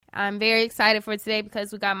I'm very excited for today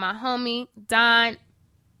because we got my homie Don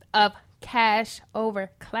of Cash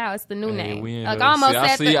Over Cloud. It's the new name. Like I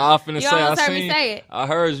almost said you almost heard me say it. I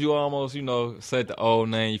heard you almost, said the old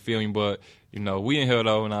name. You feel me? But we in here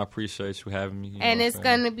though, and I appreciate you having me. And it's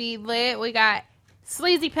gonna be lit. We got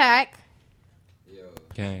Sleazy Pack.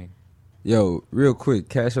 Gang. Yo, real quick,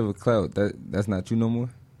 Cash Over Cloud. That's not you no more.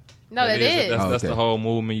 No, that is. That's the whole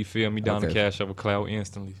movement. You feel me? Down to Cash Over Cloud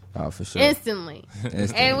instantly. Oh, for sure. Instantly.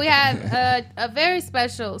 And we had a very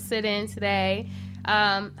special sit-in today.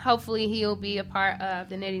 Hopefully he'll be a part of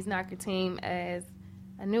the Nitty's Knocker team as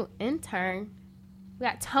a new intern. We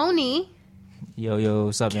got Tony. Yo,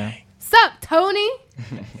 what's up, man? Sup, Tony?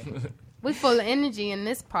 We full of energy in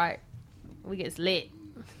this part. We get lit.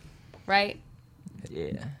 Right?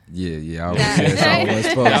 Yeah. We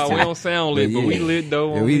don't sound lit, but we lit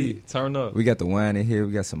though. Yeah, we turn up. We got the wine in here.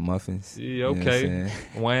 We got some muffins. Yeah, okay.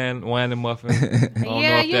 Wine and muffins. I don't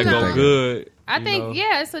know if that go good. I think,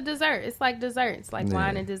 it's a dessert. It's like desserts, like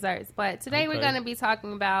wine and desserts. But today we're going to be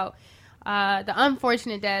talking about the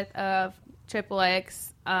unfortunate death of Triple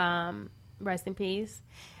X. Rest in peace.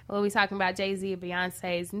 We'll be talking about Jay-Z and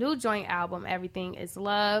Beyonce's new joint album, Everything Is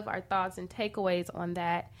Love, our thoughts and takeaways on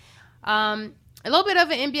that. A little bit of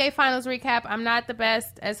an NBA Finals recap. I'm not the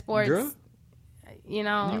best at sports. Girl? You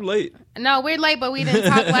late. No, we're late, but we didn't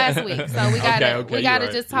talk last week. So we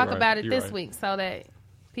gotta just talk about it this week so that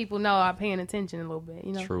people know I'm paying attention a little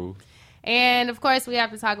bit, True. And of course we have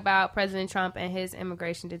to talk about President Trump and his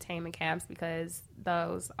immigration detainment camps because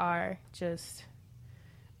those are just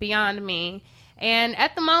beyond me. And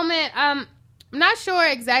at the moment, I'm not sure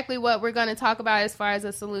exactly what we're going to talk about as far as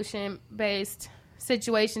a solution-based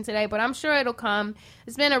situation today, but I'm sure it'll come.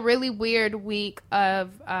 It's been a really weird week of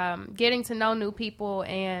getting to know new people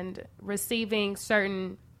and receiving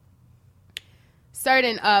certain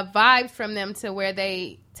vibes from them to where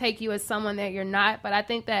they take you as someone that you're not. But I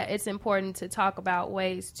think that it's important to talk about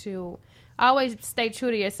ways to always stay true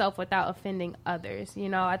to yourself without offending others.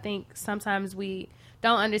 I think sometimes we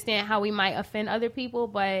don't understand how we might offend other people,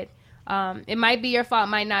 but it might be your fault,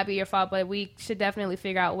 might not be your fault, but we should definitely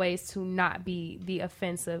figure out ways to not be the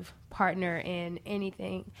offensive partner in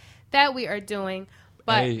anything that we are doing.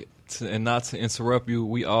 But and not to interrupt you,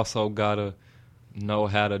 we also gotta know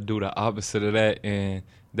how to do the opposite of that, and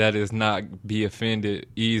that is not be offended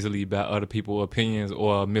easily by other people's opinions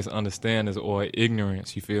or misunderstandings or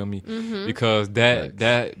ignorance. You feel me? Mm-hmm. Because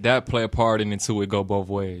that play a part into it. Go both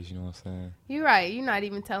ways. You know what I'm saying? You're right. You're not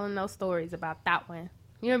even telling no stories about that one.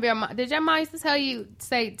 You remember, did your mom used to tell you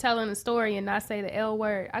telling a story and not say the L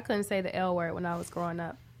word? I couldn't say the L word when I was growing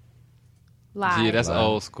up. Lie. Yeah, that's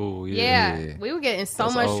old school. Yeah. We would get in so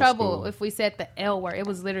much trouble if we said the L word. It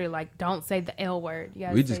was literally like, don't say the L word.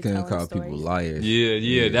 We just couldn't call people liars.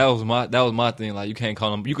 Yeah. That was my thing. Like, you can't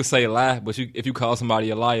call them. You could say a lie, but if you call somebody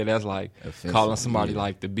a liar, that's like offensive, calling somebody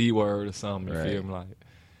like the B word or something. You feel me? Like,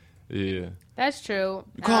 yeah. That's true.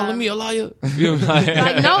 You calling me a liar?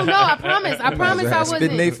 Like, no, I promise I wasn't.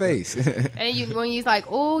 Spit in their face. And when you're like,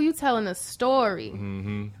 oh, you telling a story.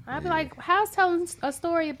 Mm-hmm. I'd be like, how's telling a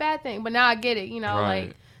story a bad thing? But now I get it.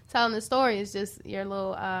 Like telling the story is just your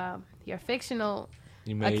little, your fictional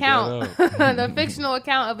account, the fictional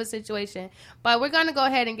account of a situation. But we're going to go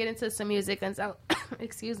ahead and get into some music. And so,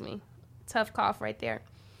 excuse me, tough cough right there.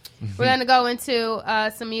 We're going to go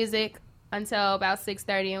into some music until about 6:30,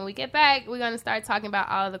 and when we get back, we're going to start talking about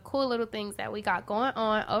all the cool little things that we got going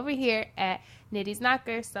on over here at Nitty's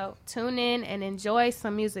Knocker. So tune in and enjoy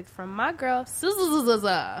some music from my girl,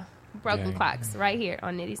 Broken Clocks, right here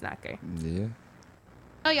on Nitty's Knocker. Yeah.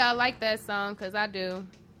 Oh, y'all like that song, because I do.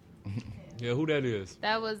 Yeah, who that is?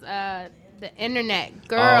 That was the Internet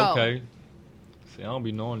Girl. Oh, okay. See, I don't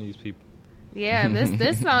be knowing these people. Yeah,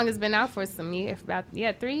 this song has been out for some years, about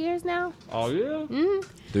 3 years now. Oh yeah,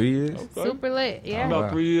 3 years. Okay. Super lit. Yeah, I'm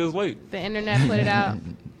about 3 years late. The Internet put it out,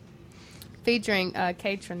 featuring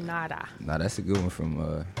Kaytranada. Nah, that's a good one from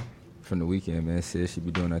the Weeknd, man. Says she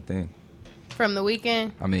be doing her thing. From the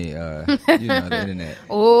Weeknd. I mean, the Internet.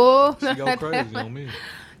 Oh, she go crazy on me.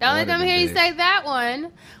 Don't let them hear you say that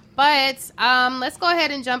one. But let's go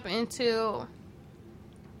ahead and jump into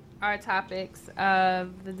our topics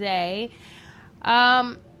of the day.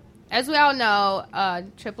 As we all know,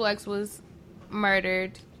 Triple X was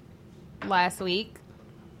murdered last week,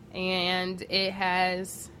 and it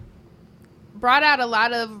has brought out a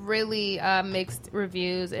lot of really mixed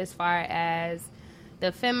reviews as far as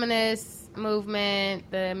the feminist movement,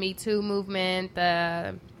 the Me Too movement,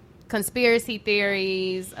 the conspiracy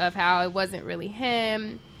theories of how it wasn't really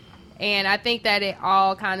him. And I think that it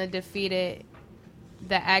all kind of defeated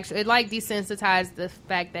it like desensitized the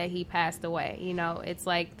fact that he passed away. You know, it's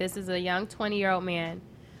like this is a young 20-year-old man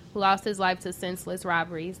who lost his life to senseless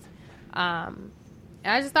robberies. And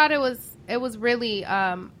I just thought it was really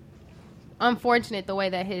unfortunate the way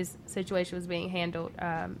that his situation was being handled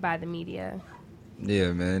by the media.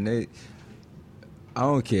 Yeah, man. I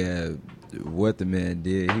don't care what the man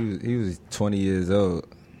did. He was 20 years old,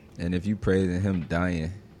 and if you praising him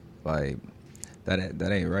dying, like that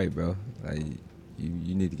ain't right, bro. Like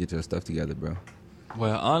you need to get your stuff together, bro.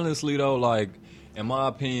 Well, honestly though, like in my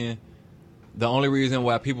opinion, the only reason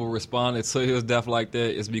why people responded to his death like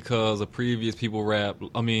that is because of previous people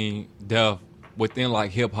death within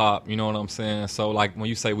like hip hop. You know what I'm saying? So like when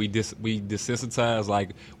you say we desensitized,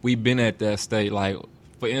 like we've been at that state. Like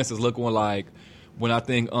for instance, look when I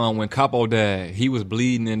think when Capo died, he was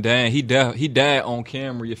bleeding and dying. He died on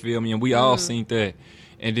camera. You feel me? And we all seen that.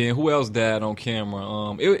 And then who else died on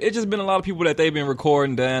camera? It just been a lot of people that they've been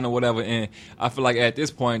recording dying or whatever. And I feel like at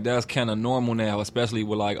this point that's kind of normal now, especially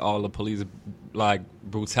with like all the police like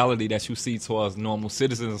brutality that you see towards normal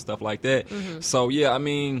citizens and stuff like that. Mm-hmm. So yeah, I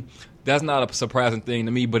mean that's not a surprising thing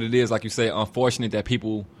to me, but it is, like you say, unfortunate that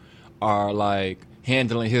people are like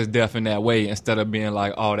handling his death in that way instead of being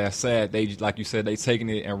like, oh, that's sad. They, like you said, they taking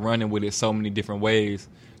it and running with it so many different ways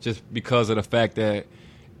just because of the fact that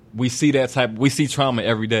we see trauma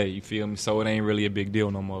every day, you feel me? So it ain't really a big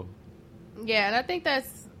deal no more. Yeah, and I think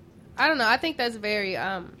I think that's very,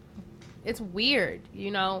 it's weird,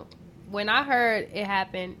 you know? When I heard it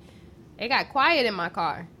happen, it got quiet in my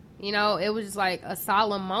car. You know, it was just like a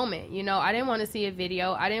solemn moment. You know, I didn't want to see a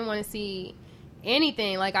video. I didn't want to see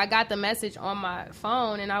anything. Like, I got the message on my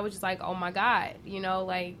phone, and I was just like, oh, my God. You know,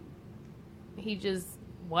 like, he just,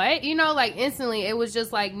 what? You know, like, instantly, it was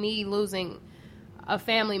just like me losing a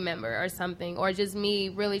family member or something, or just me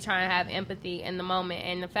really trying to have empathy in the moment.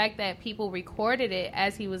 And the fact that people recorded it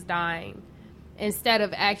as he was dying instead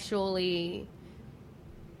of actually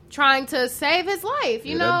trying to save his life,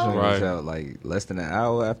 you know? That joint was out like less than an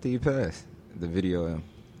hour after he passed. The video,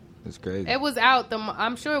 it's crazy. It was out.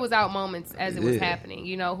 I'm sure it was out moments as it was happening.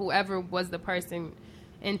 You know, whoever was the person,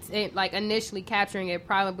 like initially capturing it,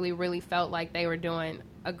 probably really felt like they were doing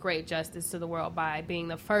a great justice to the world by being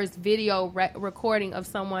the first video recording of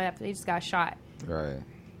someone after they just got shot. Right.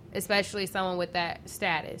 Especially someone with that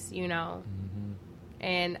status, you know.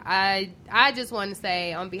 And I just want to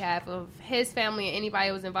say on behalf of his family and anybody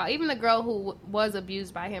who was involved, even the girl who was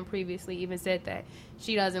abused by him previously even said that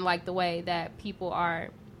she doesn't like the way that people are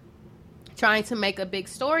trying to make a big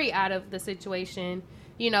story out of the situation.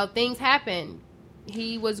 You know, things happen.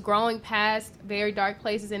 He was growing past very dark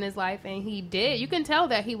places in his life, and he did. You can tell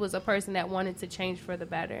that he was a person that wanted to change for the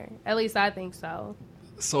better. At least I think so.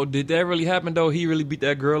 So did that really happen, though? He really beat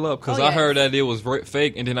that girl up? Because I heard that it was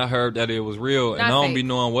fake, and then I heard that it was real. And I don't be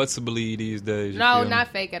knowing what to believe these days. No, not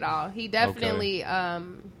fake at all. He definitely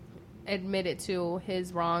admitted to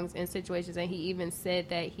his wrongs in situations, and he even said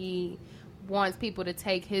that he wants people to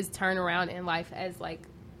take his turnaround in life as, like,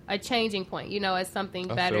 a changing point, you know, as something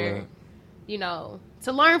better, you know,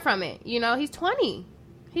 to learn from it. You know, he's 20.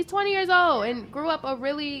 He's 20 years old and grew up a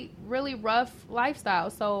really, really rough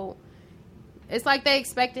lifestyle. So it's like they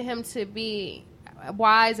expected him to be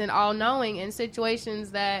wise and all-knowing in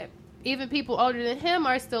situations that even people older than him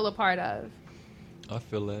are still a part of. I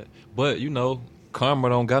feel that. But, you know, karma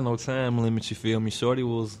don't got no time limit, you feel me? Shorty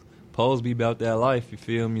was supposed to be about that life, you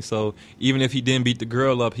feel me? So even if he didn't beat the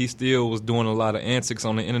girl up, he still was doing a lot of antics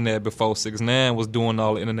on the internet before 6ix9ine was doing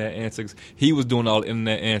all the internet antics. He was doing all the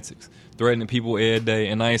internet antics, threatening people every day.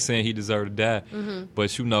 And I ain't saying he deserved to die,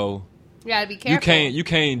 but, you know, you gotta be careful. You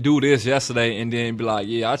can't do this yesterday and then be like,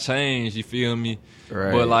 yeah, I changed, you feel me?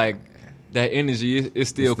 Right. But like that energy, it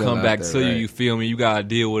still come back to you, you feel me? You gotta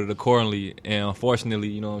deal with it accordingly. And unfortunately,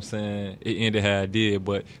 you know what I'm saying, it ended how it did.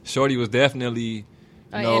 But Shorty was definitely,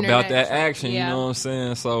 you know, about that action, you know what I'm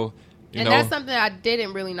saying? So, you know, that's something I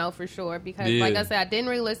didn't really know for sure because, like I said, I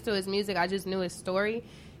didn't really listen to his music. I just knew his story,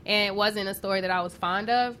 and it wasn't a story that I was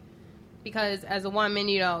fond of because as a woman,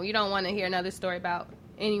 you know, you don't want to hear another story about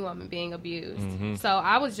any woman being abused. So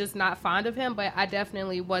I was just not fond of him, but I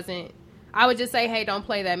definitely wasn't. I would just say, hey, don't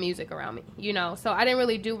play that music around me, you know. So I didn't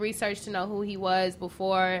really do research to know who he was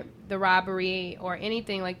before the robbery or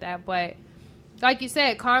anything like that. But like you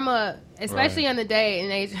said, karma, especially in the day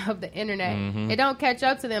and age of the internet, it don't catch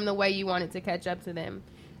up to them the way you want it to catch up to them.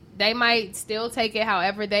 They might still take it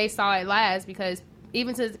however they saw it last because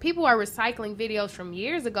even to people are recycling videos from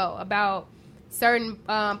years ago about certain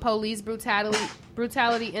police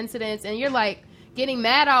brutality incidents, and you're like getting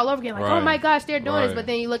mad all over again, like, oh my gosh, they're doing this. But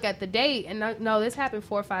then you look at the date, and no, this happened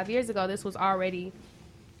 4 or 5 years ago. This was already,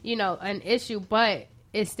 you know, an issue. But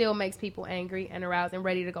it still makes people angry and aroused and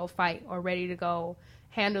ready to go fight or ready to go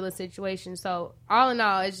handle the situation. So all in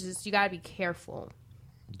all, it's just you got to be careful.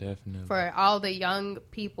 Definitely. For all the young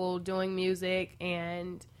people doing music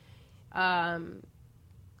and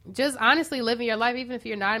just honestly living your life, even if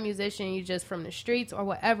you're not a musician, you're just from the streets or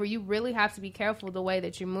whatever, you really have to be careful the way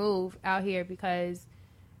that you move out here because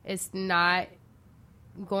it's not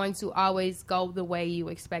going to always go the way you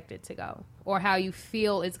expect it to go or how you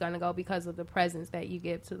feel it's going to go because of the presence that you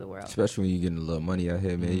give to the world. Especially when you're getting a little money out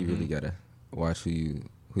here, man, you really got to watch who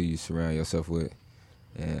you surround yourself with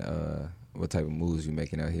and what type of moves you're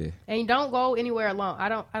making out here. And you don't go anywhere alone. I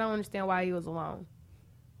don't understand why he was alone.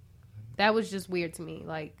 That was just weird to me.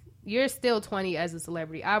 Like, you're still 20 as a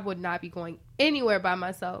celebrity. I would not be going anywhere by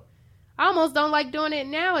myself. I almost don't like doing it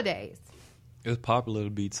nowadays. It's popular to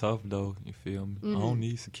be tough, though. You feel me? I don't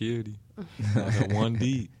need security. I got one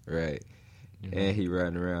deep. Right. You know? And he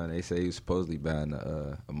riding around. They say he was supposedly buying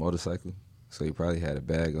a motorcycle, so he probably had a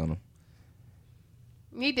bag on him.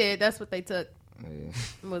 He did. That's what they took.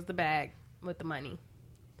 Yeah. Was the bag with the money,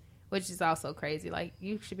 which is also crazy. Like,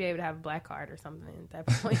 you should be able to have a black card or something at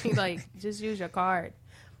that point. Like, just use your card.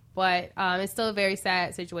 But it's still a very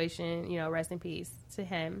sad situation. You know, rest in peace to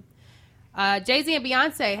him. Jay-Z and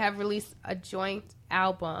Beyonce have released a joint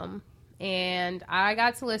album, and I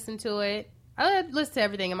got to listen to it. I listened to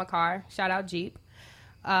everything in my car. Shout out Jeep.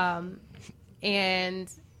 And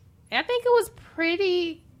I think it was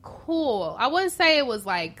pretty cool. I wouldn't say it was,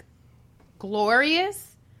 like,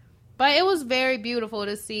 glorious, but it was very beautiful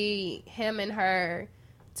to see him and her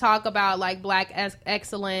talk about, like, black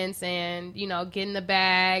excellence and, you know, getting the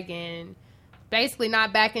bag and basically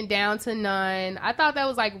not backing down to none. I thought that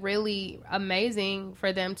was, like, really amazing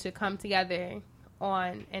for them to come together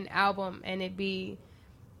on an album and it be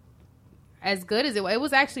as good as it was. It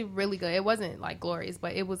was actually really good. It wasn't, like, glorious,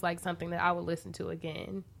 but it was, like, something that I would listen to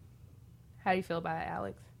again. How do you feel about it,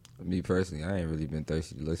 Alex? Me personally, I ain't really been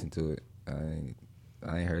thirsty to listen to it.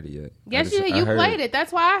 I ain't heard it yet. Yes, you played it.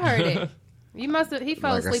 That's why I heard it. You must have. He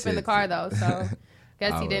fell asleep in the car though, so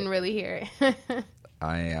guess he didn't really hear it.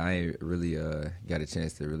 I ain't really got a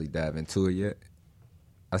chance to really dive into it yet.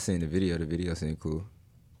 I seen the video. The video seemed cool.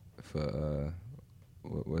 For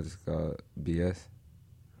what is it called? BS.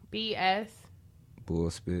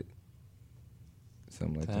 Bull spit.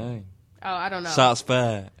 Something like that. Oh, I don't know. Shots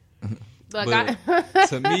fired. Look,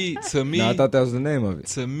 to me. No, I thought that was the name of it.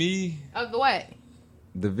 To me. Of the what?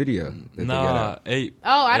 The video. Ape.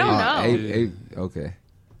 Oh, I don't know. Ape. Okay.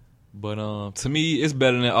 But to me, it's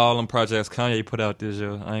better than all them projects Kanye put out this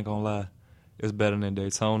year. I ain't gonna lie. It's better than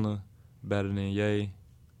Daytona. Better than Ye.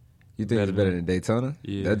 You think it's better than Daytona?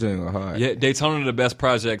 Yeah. That joint was hard. Yeah, Daytona the best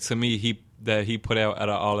project to me that he put out of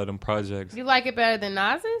all of them projects. You like it better than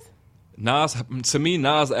Nas's? To me,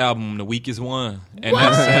 Nas' album, the weakest one, and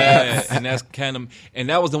that's sad, and that's kind of, and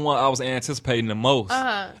that was the one I was anticipating the most.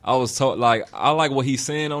 I was told, like, I like what he's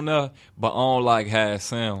saying on there, but I don't like how it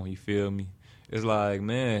sound. You feel me? It's like,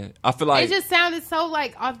 man, I feel like it just sounded so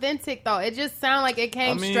like authentic though. It just sounded like it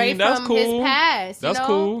came straight from his past. That's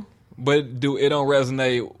cool, but it don't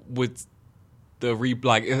resonate with the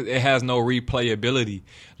it has no replayability,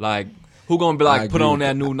 like. Who gonna be like, put on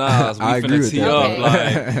that new Nas? We finna tee up.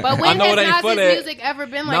 Like, but when has Nas's music ever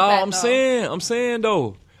been like that? No, I'm saying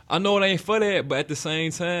though, I know it ain't for that, but at the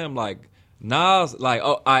same time, like Nas, like,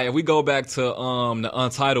 if we go back to the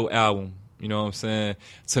Untitled album, you know what I'm saying?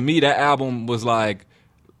 To me, that album was like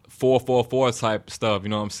 444 type stuff. You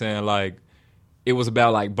know what I'm saying? Like, it was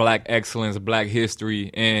about like black excellence, black history,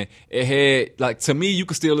 and it had like, to me, you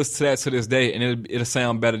can still listen to that to this day, and it'll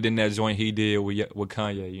sound better than that joint he did with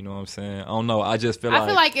Kanye. You know what I'm saying? I don't know. I just feel I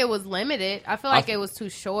feel like it was limited. I feel like it was too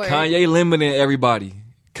short. Kanye limiting everybody.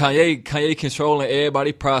 Kanye controlling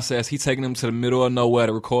everybody's process. He taking them to the middle of nowhere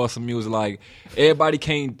to record some music. Like, everybody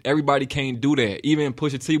can't do that. Even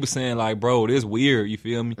Pusha T was saying like, bro, this weird. You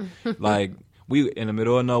feel me? Like. We in the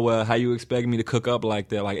middle of nowhere. How you expect me to cook up like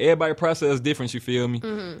that? Like, everybody's process is different. You feel me?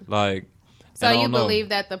 Like, so you believe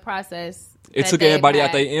that the process it took everybody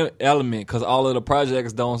out their element because all of the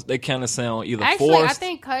projects they kind of sound either actually, forced. I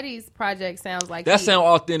think Cudi's project sounds like that sound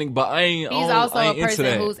authentic, but he's also a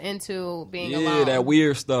person who's into being alone. Yeah, that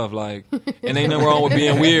weird stuff. Like, and ain't nothing wrong with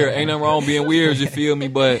being weird. Ain't nothing wrong with being weird. You feel me?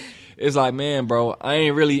 But it's like, man, bro, I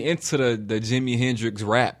ain't really into the Jimi Hendrix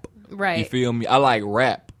rap. Right? You feel me? I like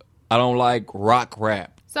rap. I don't like rock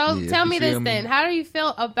rap. So tell me this then. How do you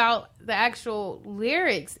feel about the actual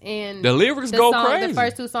lyrics in the lyrics go crazy? The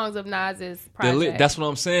first two songs of Nas's project. That's what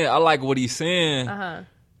I'm saying. I like what he's saying,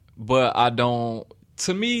 but I don't.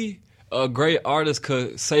 To me, a great artist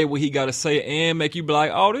could say what he got to say and make you be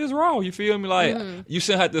like, oh, this is wrong. You feel me? Like, you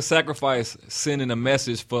shouldn't have to sacrifice sending a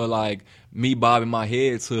message for, like, me bobbing my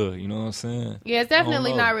head to, you know what I'm saying? Yeah, it's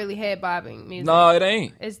definitely not really head bobbing music. No, it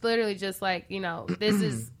ain't. It's literally just like, this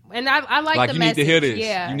is, and I like the you message. Need to hear this.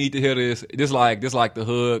 Yeah. You need to hear this. This like the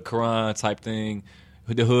hood Quran type thing,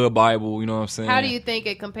 the hood Bible, you know what I'm saying? How do you think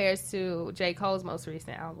it compares to J. Cole's most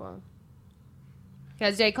recent album?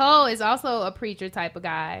 Because J. Cole is also a preacher type of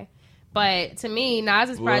guy. But to me,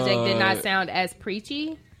 Nas's project did not sound as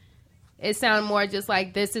preachy. It sounded more just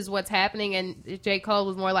like, this is what's happening, and J. Cole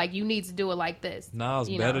was more like, you need to do it like this. Nas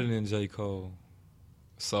better than J. Cole.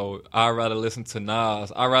 So I'd rather listen to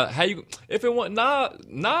Nas. If it wasn't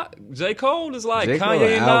not J. Cole is like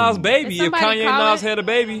Kanye and Nas' baby. If Kanye and Nas had a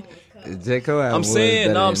baby. J. Cole I'm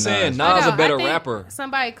saying Nas a better rapper.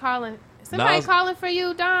 Somebody calling for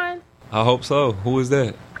you, Don? I hope so. Who is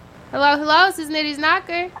that? Hello, this is Nitty's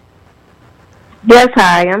Knocker. Yes,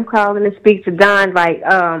 hi. I'm calling to speak to Don. Like,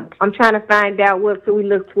 I'm trying to find out what can we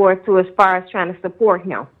look forward to as far as trying to support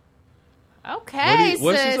him. Okay, sis.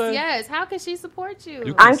 Yes. How can she support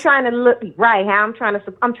you? I'm trying to look right. I'm trying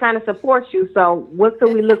to support you. So, what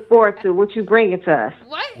can we look forward to? What you bringing to us?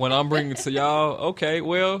 What? When I'm bringing to y'all, okay.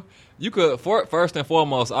 Well, you could first and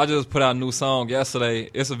foremost. I just put out a new song yesterday.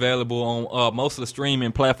 It's available on most of the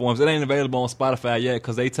streaming platforms. It ain't available on Spotify yet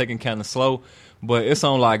because they taking kind of slow. But it's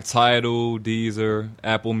on like Tidal, Deezer,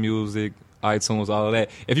 Apple Music, iTunes, all of that.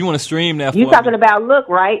 If you want to stream that, you talking about Look,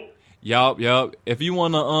 right? Yup. If you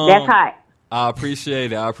want to, that's hot. I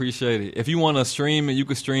appreciate it. If you want to stream it, you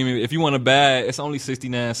can stream it. If you want to buy it, it's only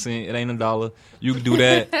 69 cents. It ain't $1. You can do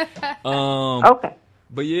that. Okay.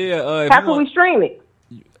 But yeah, how can we stream it?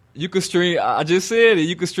 You can stream. I just said it.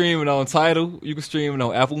 You can stream it on Tidal. You can stream it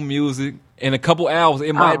on Apple Music. In a couple hours,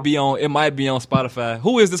 it might be on. It might be on Spotify.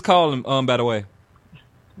 Who is this calling? By the way.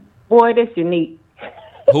 Boy, this unique.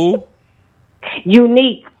 Who?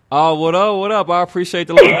 Unique. Oh, what up? I appreciate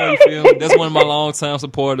the love. You feel me? That's one of my longtime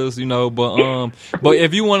supporters, But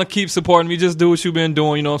if you want to keep supporting me, just do what you've been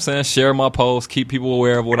doing. You know what I'm saying? Share my posts. Keep people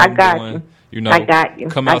aware of what I'm doing. I got you.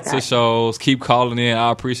 Come out to shows. Keep calling in.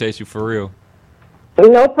 I appreciate you for real.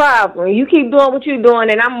 No problem. You keep doing what you're doing,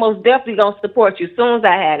 and I'm most definitely gonna support you as soon as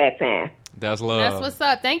I have that time. That's love. That's what's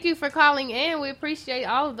up. Thank you for calling in. We appreciate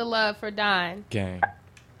all of the love for Don. Gang.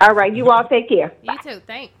 All right, you all take care. You too.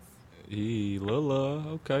 Thanks. Lil love,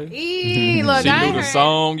 okay. Look, she knew the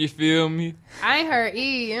song, you feel me? I ain't heard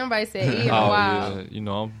Nobody said in a while.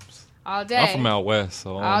 Yeah, I'm all day. I'm from out west,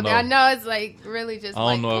 so I don't know. I know it's like really just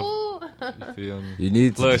I don't like, know you feel me? You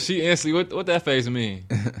need to. Look, she instantly, what that face mean?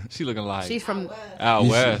 She looking like she's from out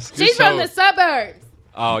west. She's from the suburbs.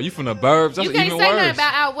 Oh, you from the burbs? That's you can't even say worse. nothing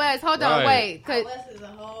about out west. Hold on, wait. Out west is a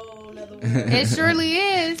whole nother world. It surely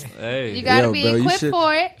is. Hey. You gotta be equipped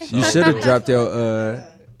for it. You should have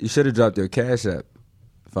dropped your Cash App.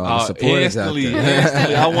 Instantly.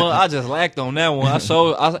 I just lacked on that one. I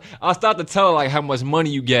started to tell her like how much money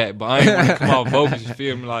you get, but I ain't want to come out bogus. You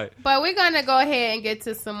feel me? Like. But we're gonna go ahead and get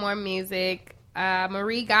to some more music.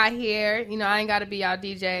 Marie got here. I ain't gotta be y'all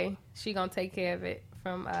DJ. She gonna take care of it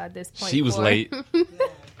from this point. She was late.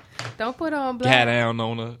 Don't put on black. Got down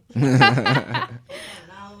on her.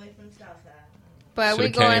 But we're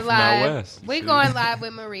going live. We're going live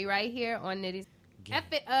with Marie right here on Nitty's. F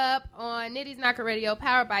it up on Nitty's Knocker Radio,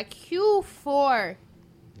 powered by Q4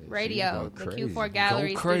 Radio. The Q4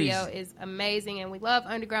 Gallery Studio is amazing, and we love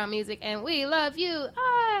underground music, and we love you.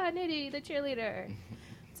 Nitty, the cheerleader.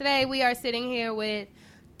 Today we are sitting here with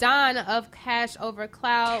Don of Cash Over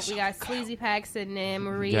Cloud. We got Sleazy Pack sitting in,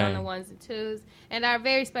 Marie on the ones and twos, and our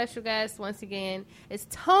very special guest once again is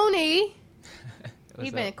Tony.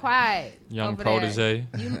 He's been quiet. Young over protege.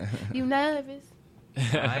 You nervous?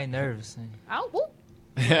 I ain't nervous.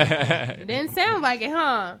 It didn't sound like it,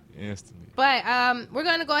 huh? Instantly. But we're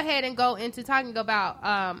going to go ahead and go into talking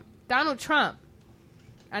about Donald Trump.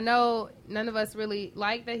 I know none of us really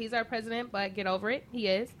like that he's our president, but get over it. He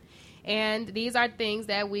is. And these are things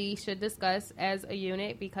that we should discuss as a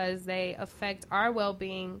unit because they affect our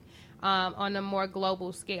well-being on a more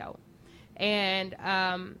global scale. And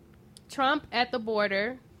Trump at the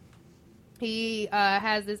border, he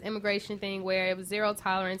has this immigration thing where it was zero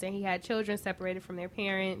tolerance and he had children separated from their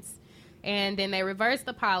parents. And then they reversed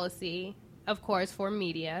the policy, of course, for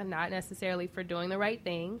media, not necessarily for doing the right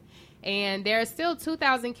thing. And there are still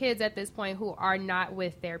 2,000 kids at this point who are not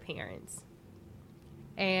with their parents.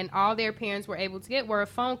 And all their parents were able to get were a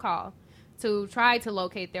phone call to try to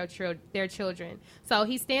locate their children. So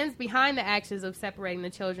he stands behind the actions of separating the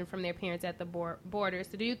children from their parents at the border.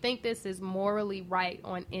 So do you think this is morally right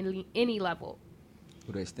on any level?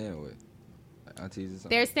 Who they stand with? aunties or something?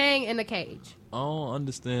 They're staying in a cage. I don't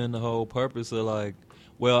understand the whole purpose of like.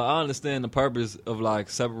 Well, I understand the purpose of like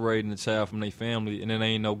separating the child from their family, and there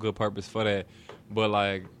ain't no good purpose for that. But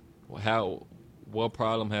like, what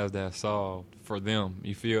problem has that solved for them?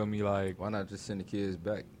 You feel me? Like, why not just send the kids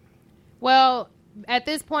back? Well, at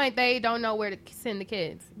this point, they don't know where to send the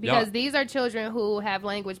kids because these are children who have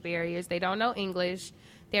language barriers. They don't know English.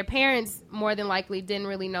 Their parents more than likely didn't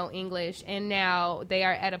really know English, and now they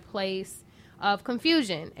are at a place of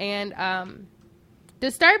confusion and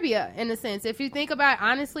disturbia in a sense. If you think about it,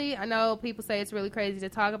 honestly, I know people say it's really crazy to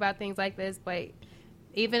talk about things like this, but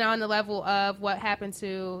even on the level of what happened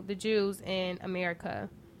to the Jews in America,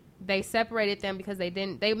 they separated them because they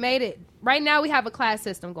made it. Right now we have a class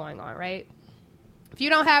system going on, right? If you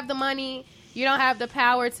don't have the money, you don't have the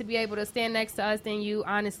power to be able to stand next to us, then you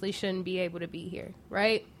honestly shouldn't be able to be here,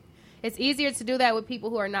 right? It's easier to do that with people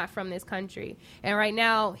who are not from this country. And right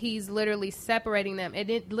now, he's literally separating them. And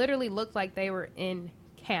it literally looked like they were in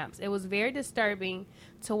camps. It was very disturbing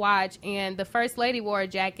to watch. And the First Lady wore a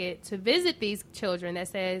jacket to visit these children that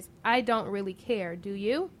says, "I don't really care, do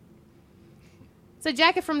you?" It's a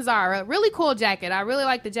jacket from Zara. Really cool jacket. I really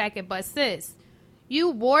like the jacket. But sis, you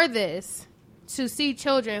wore this to see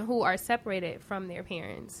children who are separated from their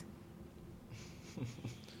parents.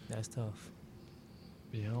 That's tough.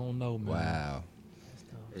 Yeah, I don't know, man. Wow.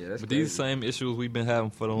 Yeah, that's but crazy. these same issues we've been having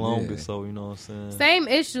for the longest, so you know what I'm saying? Same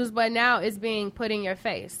issues, but now it's being put in your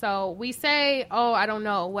face. So we say, oh, I don't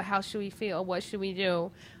know. How should we feel? What should we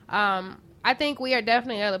do? I think we are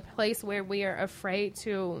definitely at a place where we are afraid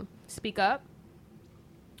to speak up.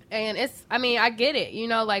 And I get it. You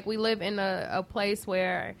know, like we live in a place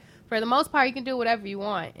where, for the most part, you can do whatever you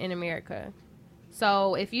want in America.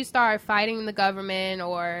 So if you start fighting the government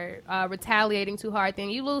or retaliating too hard, then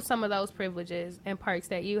you lose some of those privileges and perks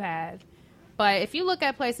that you have. But if you look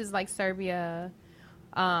at places like Serbia,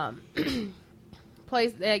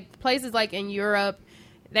 places like in Europe,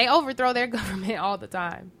 they overthrow their government all the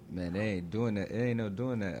time. Man, they ain't doing that. They ain't no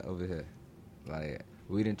doing that over here. Like,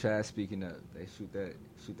 we didn't try speaking up. They shoot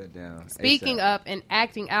that down. Speaking ASAP. up and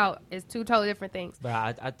acting out is two totally different things.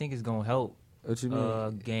 But I think it's gonna help What you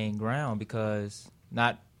mean? gain ground because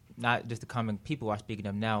not just the common people are speaking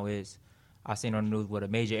up now. Is I seen on the news where the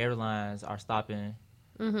major airlines are stopping.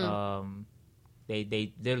 Mm-hmm.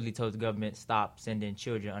 They literally told the government stop sending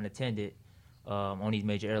children unattended on these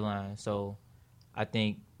major airlines. So I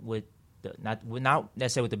think with not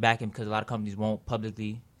necessarily with the backing because a lot of companies won't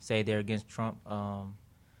publicly say they're against Trump.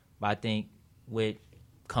 But I think with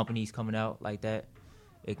companies coming out like that,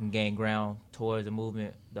 it can gain ground towards the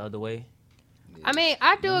movement the other way. I mean,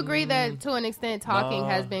 I do agree that to an extent talking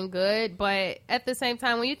has been good, but at the same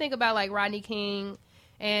time, when you think about like Rodney King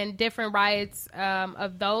and different riots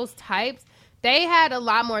of those types, they had a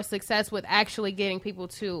lot more success with actually getting people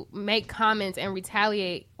to make comments and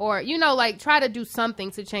retaliate or, you know, like try to do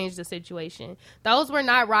something to change the situation. Those were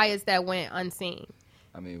not riots that went unseen.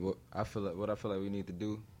 I mean, what I feel like we need to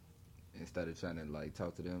do instead of trying to like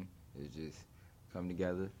talk to them is just come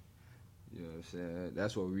together. You know what I'm saying?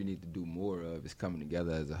 That's what we need to do more of is coming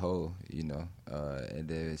together as a whole, you know, and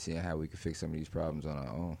then seeing how we can fix some of these problems on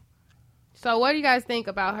our own. So what do you guys think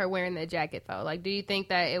about her wearing that jacket, though? Like, do you think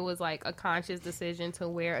that it was, like, a conscious decision to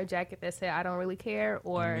wear a jacket that said, I don't really care,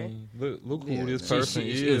 or... I mean, look who Yeah, this man. person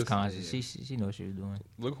is. She was conscious. Yeah. She knew what she was doing.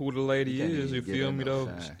 Look who the lady You can't is, you even get feel her me, no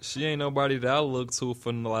though? shine. She ain't nobody that I look to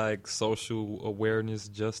for, like, social awareness,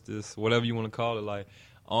 justice, whatever you want to call it. Like,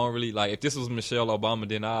 I don't really, like, if this was Michelle Obama,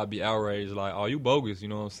 then I'd be outraged. Like, oh, you bogus, you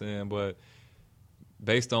know what I'm saying? But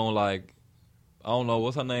based on, like, I don't know,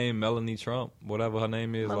 what's her name? Melanie Trump, whatever her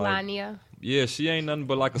name is. Melania. Like, yeah, she ain't nothing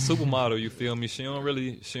but like a supermodel, you feel me? She don't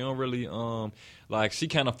really, like, she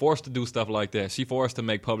kind of forced to do stuff like that. She forced to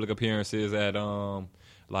make public appearances at,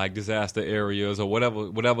 like, disaster areas or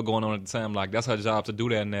whatever going on at the time. Like, that's her job to do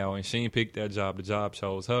that now, and she ain't picked that job. The job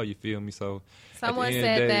chose her, you feel me? So Someone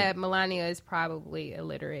said that Melania is probably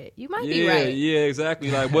illiterate. You might be right. Yeah, exactly.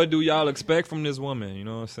 Like, what do y'all expect from this woman? You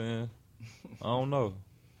know what I'm saying? I don't know.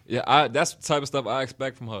 Yeah, that's the type of stuff I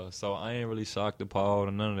expect from her. So I ain't really shocked, appalled,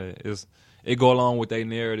 or none of that. It go along with their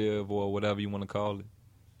narrative or whatever you want to call it.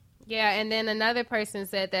 Yeah, and then another person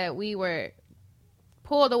said that we were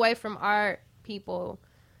pulled away from our people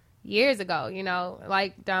years ago, you know.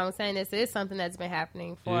 Like Don was saying, this is something that's been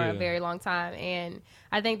happening for a very long time. And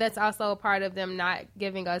I think that's also a part of them not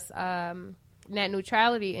giving us net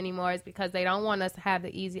neutrality anymore is because they don't want us to have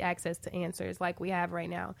the easy access to answers like we have right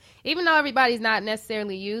now. Even though everybody's not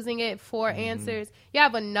necessarily using it for answers, you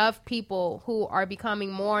have enough people who are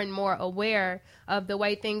becoming more and more aware of the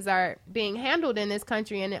way things are being handled in this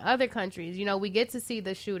country and in other countries. You know, we get to see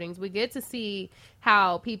the shootings. We get to see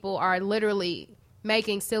how people are literally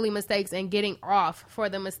making silly mistakes and getting off for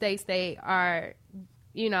the mistakes they are,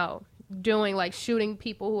 you know, doing, like shooting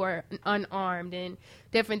people who are unarmed and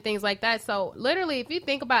different things like that. So literally, if you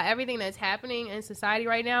think about everything that's happening in society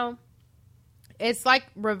right now, it's like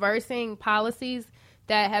reversing policies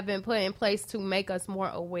that have been put in place to make us more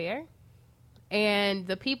aware. And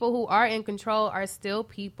the people who are in control are still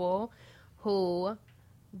people who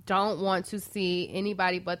don't want to see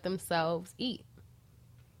anybody but themselves eat.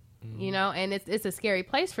 You know, and it's a scary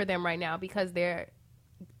place for them right now because they're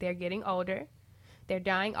getting older. They're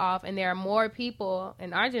dying off, and there are more people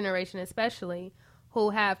in our generation especially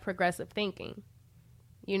who have progressive thinking.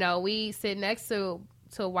 You know, we sit next to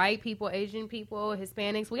white people, Asian people,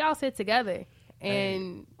 Hispanics. We all sit together.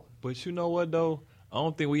 And but you know what, though? I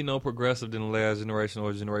don't think we know progressive than the last generation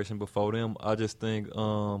or generation before them. I just think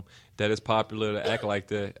that it's popular to act like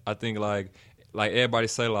that. I think, like everybody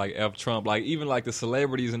say, like, F Trump. Like, even, like, the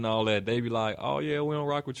celebrities and all that, they be like, oh, yeah, we don't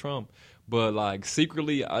rock with Trump. But, like,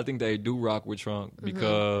 secretly, I think they do rock with Trump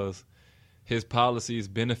because his policies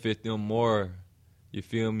benefit them more. You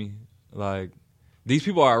feel me? Like, these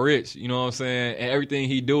people are rich, you know what I'm saying? And everything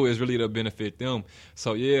he do is really to benefit them.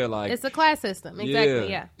 So, yeah, like... It's a class system.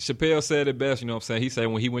 Exactly, yeah. Chappelle said it best, you know what I'm saying? He said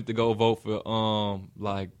when he went to go vote for,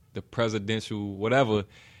 like, the presidential whatever,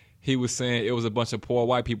 he was saying it was a bunch of poor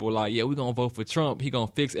white people like, yeah, we're going to vote for Trump. He going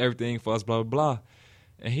to fix everything for us, blah, blah, blah.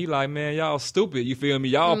 And he like, man, y'all stupid. You feel me?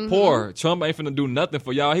 Y'all poor. Trump ain't finna do nothing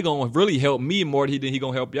for y'all. He gonna really help me more than he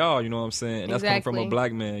gonna help y'all. You know what I'm saying? And that's coming from a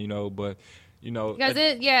black man, you know. But, you know. Because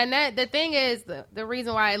and the thing is, the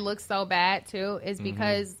reason why it looks so bad, too, is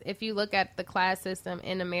because if you look at the class system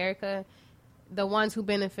in America, the ones who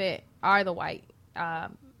benefit are the white,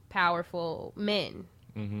 powerful men.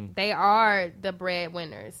 They are the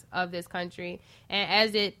breadwinners of this country, and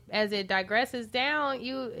as it digresses down,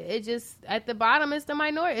 it just at the bottom is the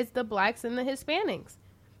minority. It's the blacks and the Hispanics.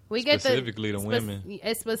 We get specifically the women.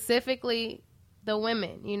 It's specifically the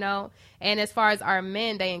women, you know. And as far as our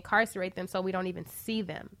men, they incarcerate them so we don't even see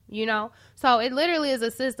them, you know. So it literally is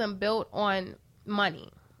a system built on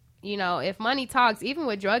money. You know, if money talks, even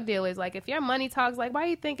with drug dealers, like if your money talks, like why do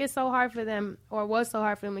you think it's so hard for them, or was so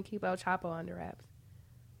hard for them to keep El Chapo under wraps?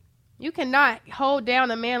 You cannot hold down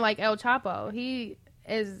a man like El Chapo. He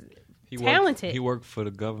is talented. He worked for the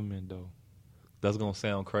government, though. That's gonna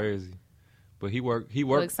sound crazy, but he worked.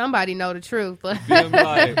 Look, somebody know the truth. But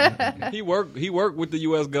like, he worked with the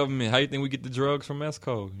U.S. government. How you think we get the drugs from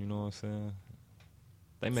Mexico? You know what I'm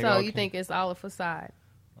saying? So you think it's all a facade?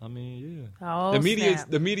 I mean, yeah. Oh,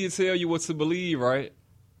 the media tell you what to believe, right?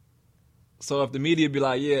 So if the media be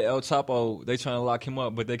like, yeah, El Chapo, they trying to lock him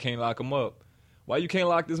up, but they can't lock him up. Why you can't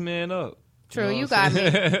lock this man up? True, you got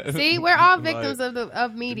me. See, we're all victims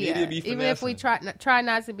of media, even if we try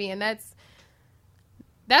not to be, and that's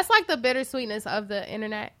like the bittersweetness of the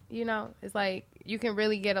internet. You know, it's like you can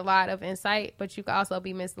really get a lot of insight, but you can also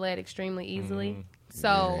be misled extremely easily.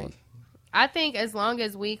 So, I think as long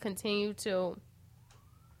as we continue to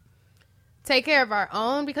take care of our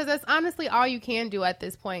own, because that's honestly all you can do at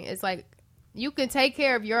this point. It's like, you can take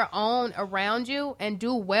care of your own around you and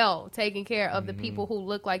do well taking care of the people who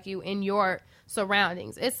look like you in your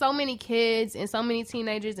surroundings. It's so many kids and so many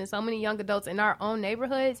teenagers and so many young adults in our own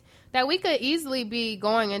neighborhoods that we could easily be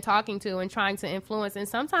going and talking to and trying to influence, and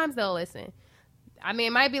sometimes they'll listen. I mean,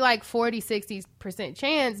 it might be like 40-60%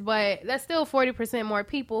 chance, but that's still 40% more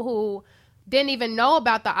people who didn't even know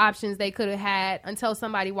about the options they could have had until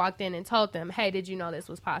somebody walked in and told them, hey, did you know this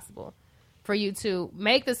was possible? For you to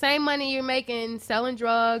make the same money you're making selling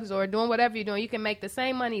drugs or doing whatever you're doing, you can make the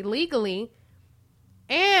same money legally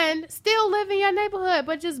and still live in your neighborhood,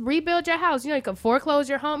 but just rebuild your house. You know, you can foreclose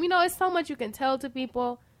your home. You know, it's so much you can tell to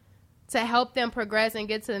people to help them progress and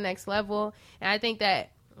get to the next level. And I think that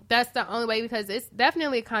that's the only way, because it's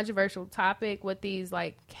definitely a controversial topic with these,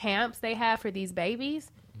 like, camps they have for these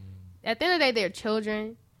babies. At the end of the day, they're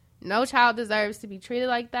children. No child deserves to be treated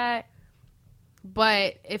like that.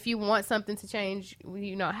 But if you want something to change,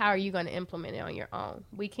 you know, how are you going to implement it on your own?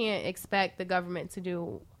 We can't expect the government to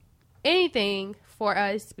do anything for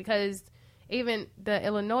us, because even the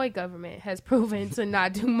Illinois government has proven to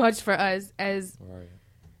not do much for us as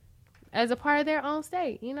a part of their own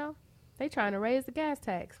state, you know? They trying to raise the gas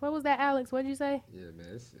tax. What was that, Alex? What did you say? Yeah, man,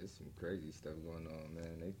 it's some crazy stuff going on,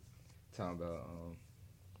 man. They talking about,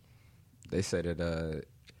 they say that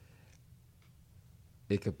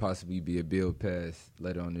it could possibly be a bill passed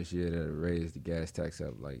later on this year that'll raise the gas tax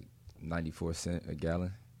up like 94 cents a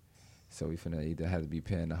gallon. So we finna either have to be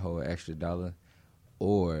paying the whole extra $1,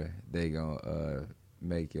 or they gonna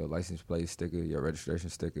make your license plate sticker, your registration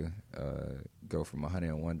sticker, go from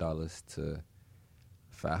 $101 to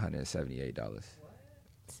 $578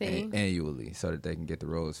 annually, so that they can get the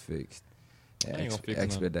roads fixed and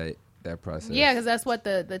expedite that process. Yeah, because that's what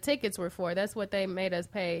the tickets were for. That's what they made us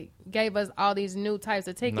pay. Gave us all these new types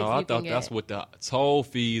of tickets. No, I thought that's what the toll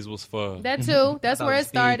fees was for. That too. That's where it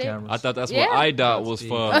started. I thought that's what IDOT was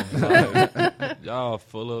for. Like, y'all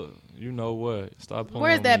full of, you know what? Stop playing.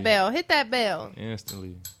 Where's that bell? Hit that bell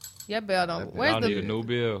instantly. Your bell don't. I need a new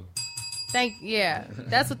bill.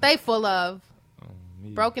 That's what they full of.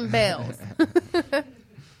 Broken bells.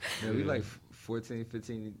 Yeah, we like 14,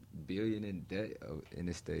 15 billion in debt in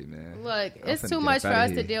this state, man. Look, it's too much for us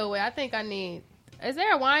to deal with. I think I need. Is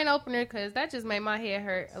there a wine opener? Because that just made my head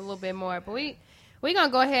hurt a little bit more. But we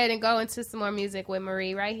gonna go ahead and go into some more music with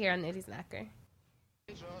Marie right here on Nitty's Knocker.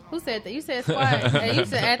 Who said that? You said squad. And you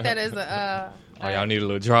should add that as a. Y'all need a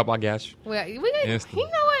little drop. I got you. Well, you know what?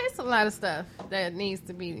 It's a lot of stuff that needs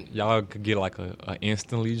to be. Y'all could get like a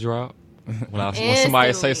instantly drop. When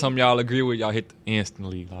somebody say something y'all agree with, y'all hit the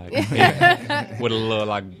instantly, like with a little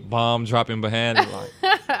like bomb dropping behind it. Like,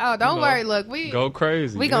 oh, don't worry. Look, we go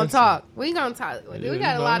crazy. We gonna talk. We gonna talk. We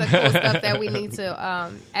got a lot of cool stuff that we need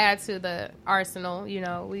to add to the arsenal. You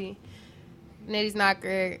know, Nitty's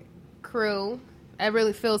Knocker crew. It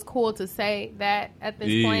really feels cool to say that at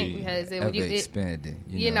this point because it expanded.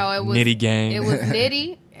 It was Nitty gang. It was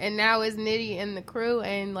Nitty, and now it's Nitty and the crew,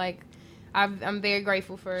 and like. I'm very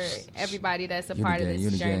grateful for everybody that's a part of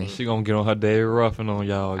this journey. She gonna get on her David Ruffin on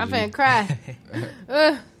y'all. I'm finna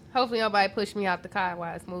cry. Hopefully nobody pushed me out the car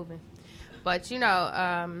while it's moving. But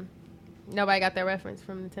nobody got that reference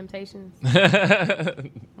from the Temptations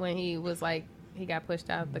when he was like he got pushed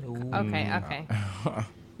out the car. Okay.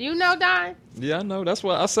 You know, Don? Yeah, I know. That's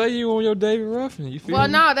why I say you on your David Ruffin. You feel me?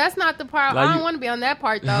 No, that's not the part. Like I don't want to be on that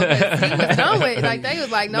part though. Cause he was done with it. Like they was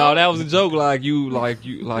like, no, that was a joke. Like you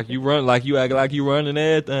run, like you act like you running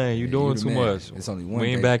everything. You doing too much. It's only one. We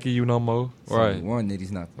ain't back at you no more. It's only one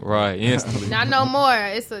Nitty's not. Right, instantly. Not no more.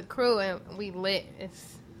 It's a crew and we lit.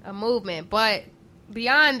 It's a movement. But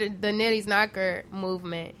beyond the Nitty's Knocker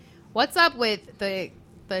movement, what's up with the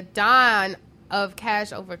Don of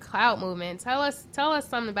Cash Over Clout movement? Tell us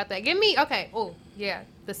something about that. Give me the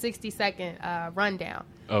 60-second rundown.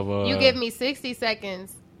 You give me 60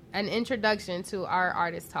 seconds, an introduction to our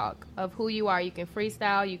artist talk of who you are. You can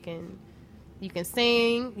freestyle, you can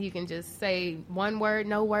sing, you can just say one word,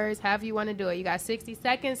 no words, however you want to do it. You got 60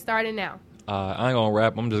 seconds starting now. I ain't gonna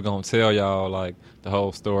rap. I'm just gonna tell y'all like the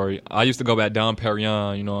whole story. I used to go back Dom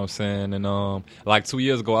Perignon, you know what I'm saying? And like 2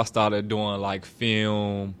 years ago I started doing like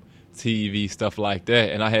film, TV, stuff like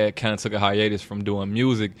that, and I had kind of took a hiatus from doing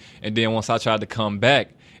music, and then once I tried to come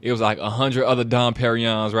back, it was like 100 other Dom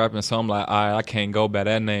Perignons rapping, so I'm like, all right, I can't go by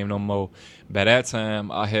that name no more. By that time,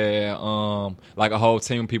 I had like a whole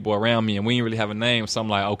team of people around me, and we didn't really have a name, so I'm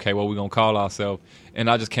like, okay, what we gonna call ourselves? And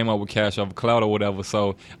I just came up with Cash Over Clout or whatever,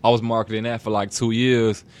 so I was marketing that for like 2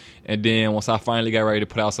 years, and then once I finally got ready to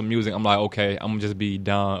put out some music, I'm like, okay, I'm gonna just be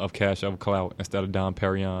Don of Cash Over Clout instead of Dom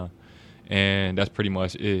Perignon, and that's pretty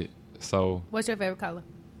much it. So, what's your favorite color?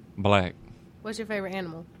 Black. What's your favorite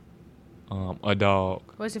animal? A dog.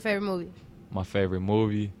 What's your favorite movie? My favorite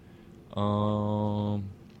movie? I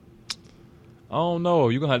don't know.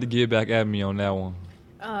 You're gonna have to get back at me on that one.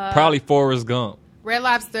 Probably Forrest Gump. Red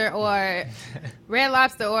Lobster or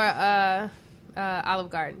Olive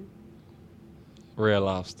Garden. Red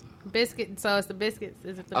Lobster. Biscuit. So it's the biscuits.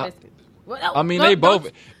 Is it the biscuits? I mean, they both.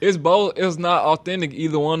 It's both. It's not authentic.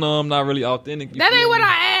 Either one of them not really authentic. That ain't what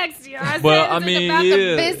I asked you. I mean, about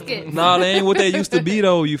the biscuits. Nah, they ain't what they used to be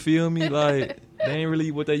though. You feel me? Like they ain't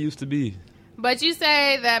really what they used to be. But you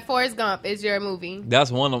say that Forrest Gump is your movie.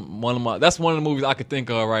 That's one of my. That's one of the movies I could think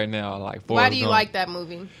of right now. Like Forrest Why do you Gump. like that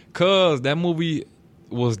movie? Cause that movie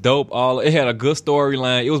was dope. It had a good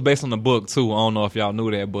storyline. It was based on the book too. I don't know if y'all knew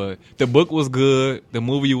that, but the book was good. The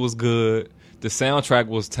movie was good. The soundtrack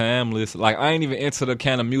was timeless. Like I ain't even into the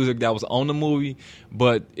kind of music that was on the movie,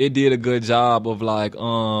 but it did a good job of like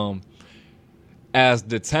as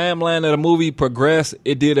the timeline of the movie progressed,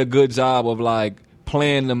 it did a good job of like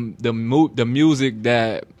playing the music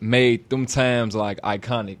that made them times like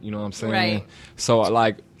iconic. You know what I'm saying? Right. So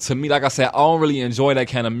like to me, like I said, I don't really enjoy that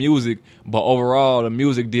kind of music, but overall the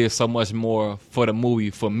music did so much more for the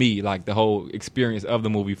movie for me. Like the whole experience of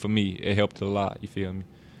the movie for me, it helped a lot. You feel me?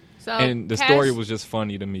 So and the story was just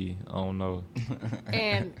funny to me. I don't know.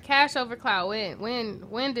 And Cash Over Clout,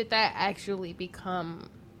 when did that actually become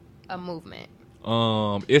a movement?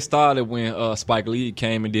 It started when Spike Lee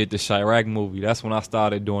came and did the Chirac movie. That's when I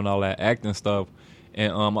started doing all that acting stuff.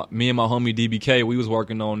 And me and my homie DBK, we was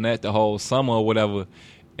working on that the whole summer or whatever.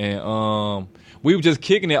 And we were just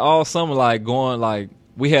kicking it all summer, like going like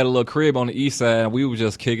we had a little crib on the east side, and we were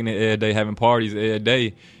just kicking it every day, having parties every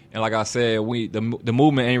day. And like I said, the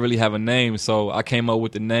movement ain't really have a name, so I came up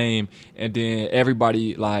with the name, and then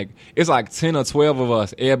everybody, like, it's like 10 or 12 of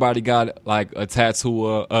us. Everybody got like a tattoo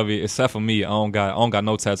of it, except for me. I don't got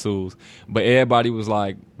no tattoos, but everybody was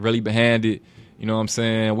like really behind it. You know what I'm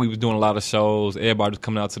saying? We was doing a lot of shows. Everybody was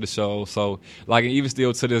coming out to the show. So, like, even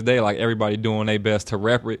still to this day, like, everybody doing their best to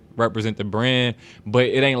represent the brand. But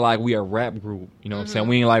it ain't like we a rap group. You know what I'm saying?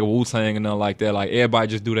 We ain't like Wu-Tang and nothing like that. Like, everybody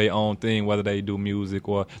just do their own thing, whether they do music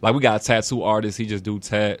or, like, we got a tattoo artist. He just do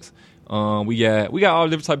tats. We got all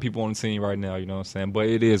different type of people on the team right now. You know what I'm saying? But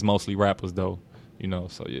it is mostly rappers, though. You know,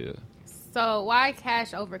 so, yeah. So, why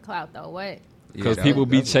Cash Over Clout, though? What? Because people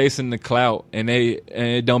be chasing the clout and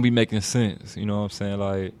it don't be making sense. You know what I'm saying?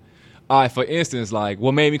 Like, all right, for instance, like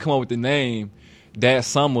what made me come up with the name that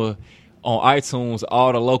summer on iTunes,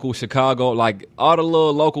 all the local Chicago, like all the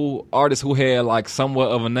little local artists who had like somewhat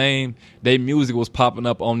of a name, their music was popping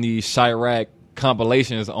up on these Chirac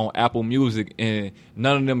compilations on Apple Music, and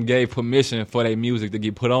none of them gave permission for their music to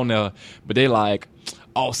get put on there. But they like,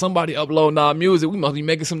 oh, somebody uploading our music, we must be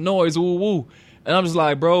making some noise, woo woo. And I'm just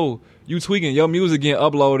like, bro, you tweaking, your music getting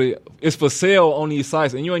uploaded, it's for sale on these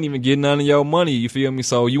sites, and you ain't even getting none of your money, you feel me?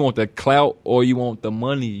 So you want the clout or you want the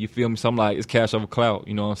money, you feel me? So I'm like, it's Cash Over Clout,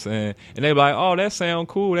 you know what I'm saying? And they be like, oh, that sound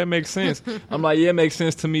cool, that makes sense. I'm like, yeah, it makes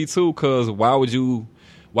sense to me too, because why would you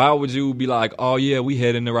be like, oh yeah, we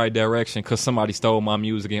head in the right direction because somebody stole my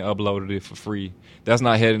music and uploaded it for free? That's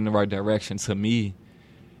not heading in the right direction to me.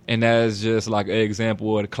 And that's just like an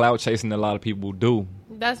example of the clout chasing that a lot of people do.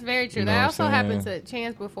 That's very true. You know that also saying? happened to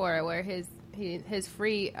Chance before, where his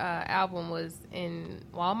free album was in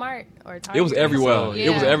Walmart or Target. It was everywhere.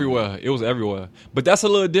 Yeah. It was everywhere. But that's a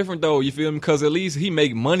little different though. You feel me? Because at least he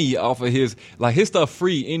make money off of his stuff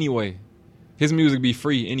free anyway. His music be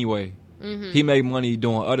free anyway. Mm-hmm. He make money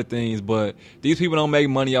doing other things, but these people don't make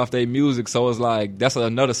money off their music. So it's like that's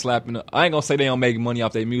another slap in the. I ain't gonna say they don't make money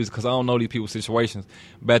off their music because I don't know these people's situations.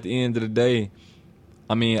 But at the end of the day,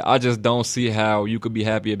 I mean, I just don't see how you could be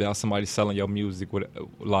happy about somebody selling your music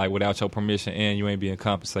without your permission and you ain't being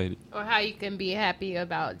compensated. Or how you can be happy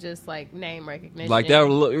about just like name recognition. Like that, that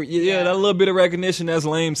little bit of recognition, that's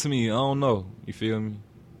lame to me. I don't know. You feel me?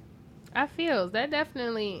 I feel that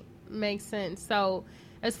definitely makes sense. So,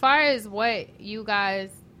 as far as what you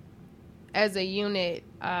guys as a unit,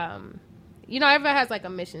 everybody has like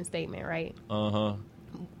a mission statement, right?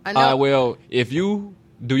 I know. Well, if you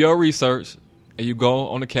do your research and you go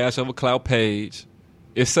on the Cash Over Clout page,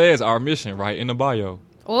 it says our mission right in the bio.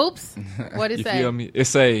 Oops. What it you say? Feel me? It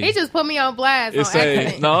say he just put me on blast. It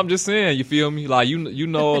say no. I'm just saying. You feel me? Like you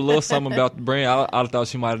know a little something about the brand. I thought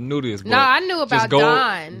she might have knew this. But no, I knew about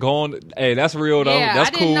Don. Go on. Hey, that's real though. Yeah, that's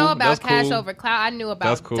I didn't cool. know about that's Cash cool. Over Clout. I knew about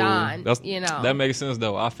that's cool. Don. That makes sense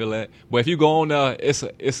though. I feel that. But if you go on there,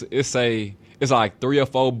 it's like 3 or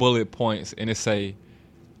 4 bullet points, and it say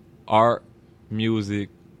art, music,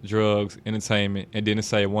 drugs, entertainment, and then it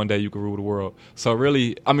say one day you can rule the world. So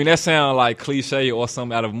really, I mean, that sounds like cliche or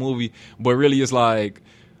something out of a movie, but really it's like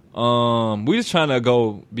we just trying to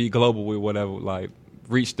go be global with whatever, like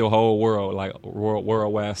reach the whole world, like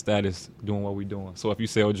worldwide status doing what we doing. So if you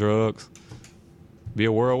sell drugs, be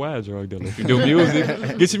a worldwide drug dealer. If you do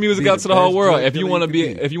music, get your music out to the whole world. If you want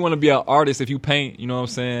to be an artist, if you paint, you know what I'm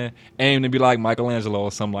saying, aim to be like Michelangelo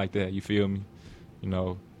or something like that. You feel me? You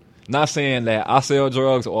know. Not saying that I sell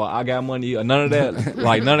drugs or I got money or none of that,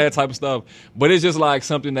 like none of that type of stuff. But it's just like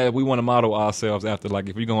something that we want to model ourselves after. Like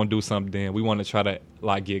if we're gonna do something, then we want to try to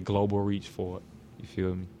like get global reach for it. You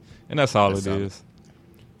feel me? And that's all it is.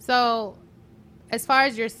 So, as far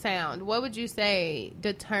as your sound, what would you say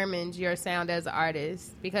determines your sound as an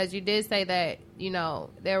artist? Because you did say that,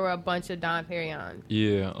 there were a bunch of Dom Perignon.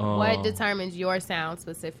 Yeah. What determines your sound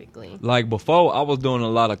specifically? Like before, I was doing a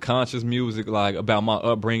lot of conscious music, like about my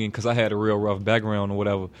upbringing, because I had a real rough background or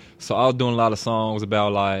whatever. So I was doing a lot of songs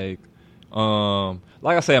about like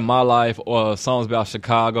I said, my life, or songs about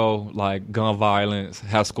Chicago, like gun violence,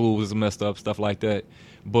 how school was messed up, stuff like that.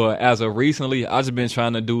 But as of recently, I've just been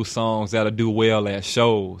trying to do songs that'll do well at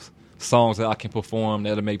shows, songs that I can perform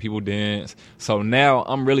that'll make people dance. So now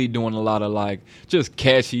I'm really doing a lot of like just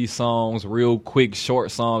catchy songs, real quick,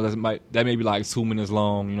 short songs that may be like 2 minutes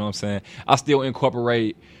long. You know what I'm saying? I still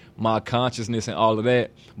incorporate my consciousness and all of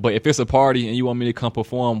that. But if it's a party and you want me to come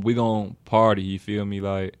perform, we gonna party. You feel me?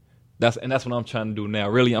 Like that's what I'm trying to do now.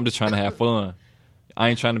 Really, I'm just trying to have fun. I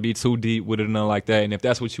ain't trying to be too deep with it or nothing like that. And if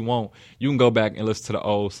that's what you want, you can go back and listen to the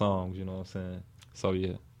old songs. You know what I'm saying? So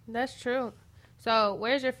yeah. That's true. So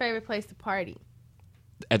where's your favorite place to party?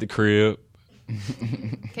 At the crib.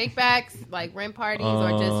 Kickbacks, like rent parties,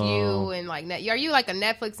 or just you and like are you like a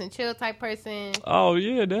Netflix and chill type person? Oh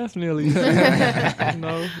yeah, definitely.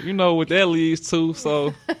 you know what that leads to.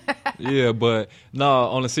 So yeah, but no.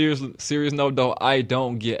 On a serious note, though, I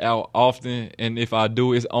don't get out often, and if I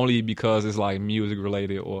do, it's only because it's like music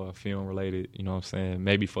related or film related. You know what I'm saying?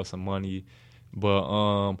 Maybe for some money,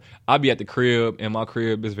 but I be at the crib, and my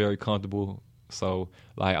crib is very comfortable. So,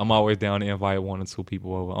 like, I'm always down to invite 1 or 2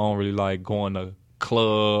 people over. I don't really like going to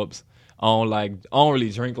clubs. I don't really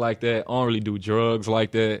drink like that. I don't really do drugs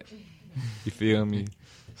like that. You feel me?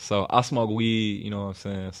 So, I smoke weed, you know what I'm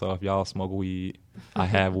saying? So, if y'all smoke weed, I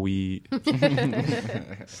have weed.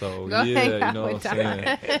 So, yeah, you know what I'm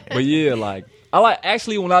saying? But, yeah, like,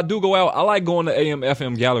 actually, when I do go out, I like going to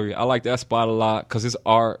AM/FM Gallery. I like that spot a lot because it's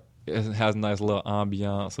art. It has a nice little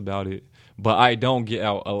ambiance about it. But I don't get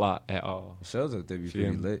out a lot at all. Shows up there be pretty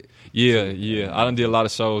lit. Yeah. I done did a lot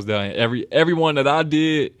of shows there. And every one that I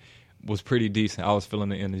did was pretty decent. I was feeling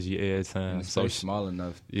the energy every time. And so small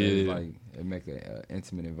enough. Yeah. Like, it make an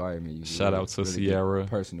intimate environment. You shout out to Sierra.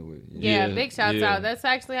 Personal with. Yeah, big shouts out. That's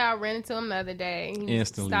actually how I ran into him the other day. He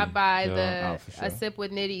instantly stopped by a Sip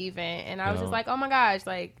with Nitty event. And I was just like, oh my gosh.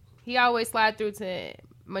 Like, he always slide through to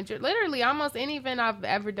literally almost any event I've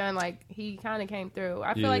ever done, like he kind of came through.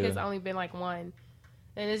 I feel like it's only been like one,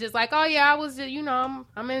 and it's just like, oh yeah, I was just, you know,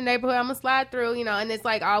 I'm in the neighborhood, I'm gonna slide through, you know, and it's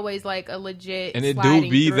like always like a legit. And it do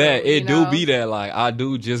be through, that it do be that like I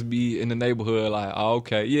do just be in the neighborhood like, oh,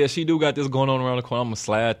 okay, yeah, she do got this going on around the corner, I'm gonna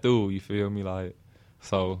slide through. You feel me? Like,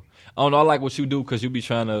 so I don't know. I like what you do because you be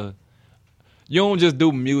trying to. You don't just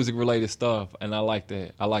do music-related stuff, and I like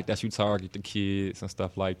that. I like that you target the kids and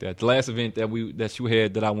stuff like that. The last event that you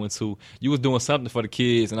had that I went to, you was doing something for the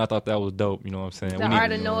kids, and I thought that was dope. You know what I'm saying? The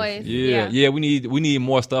art of noise. Yeah. We need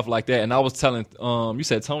more stuff like that. And I was telling, you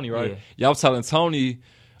said Tony, right? Yeah, I was telling Tony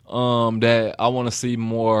that I want to see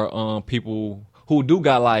more people who do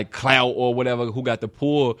got like clout or whatever, who got the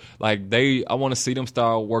pull, like I want to see them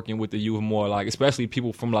start working with the youth more, like especially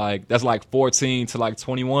people from like that's like 14 to like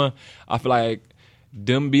 21. I feel like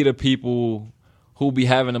them be the people who be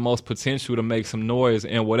having the most potential to make some noise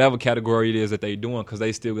in whatever category it is that they doing, because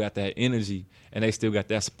they still got that energy and they still got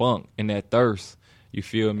that spunk and that thirst. You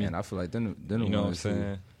feel me? And I feel like them you know what I'm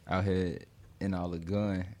saying, out here in all the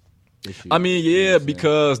gun. I mean, yeah,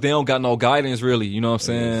 because they don't got no guidance, really. You know what I'm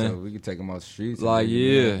saying? So we can take them off the streets. Like,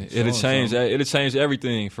 it'll change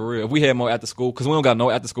everything for real. If we had more after school, because we don't got no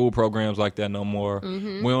after school programs like that no more.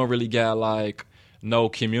 Mm-hmm. We don't really got like no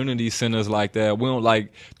community centers like that. We don't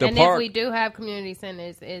like the and park. If we do have community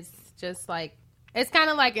centers, it's just like it's kind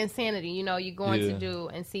of like insanity. You know, you're going to do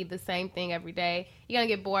and see the same thing every day. You're gonna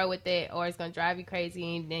get bored with it, or it's gonna drive you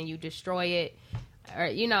crazy, and then you destroy it. Or,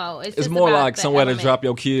 you know, it's more like somewhere to drop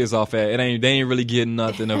your kids off at. They ain't really getting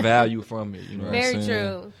nothing of value from it. You know Very what I'm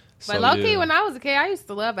saying? True. But low key, when I was a kid, I used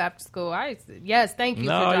to love after school. Thank you for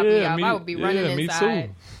dropping me off. I would be running inside. Me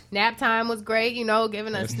too. Nap time was great, you know,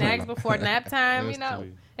 giving us snacks before nap time, you know.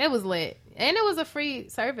 It was lit. And it was a free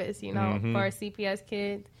service, you know, for CPS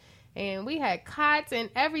kids. And we had cots and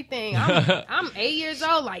everything. I'm 8 years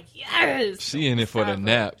old, like, yes. She in it for the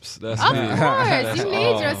naps. That's of course. You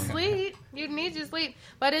need your sleep. You need your sleep.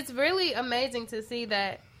 But it's really amazing to see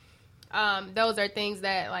that those are things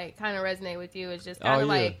that, like, kind of resonate with you. It's just kind of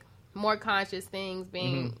like more conscious things,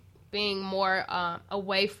 being more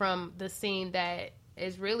away from the scene that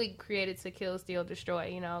is really created to kill, steal, destroy,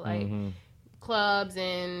 you know, like clubs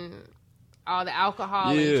and all the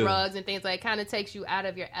alcohol and drugs and things. Like, it kind of takes you out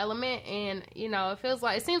of your element. And, you know,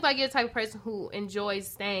 it seems like you're the type of person who enjoys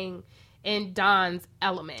staying in Don's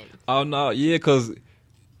element. Oh, no. Yeah, because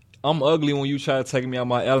I'm ugly when you try to take me out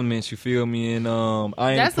my elements, you feel me? And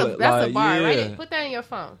I ain't that's a bar, right? Put that in your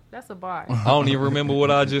phone. That's a bar. I don't even remember what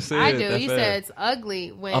I just said. I do. You said it's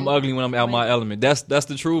ugly when I'm ugly when I'm out my element. That's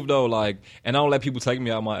the truth though. Like, and I don't let people take me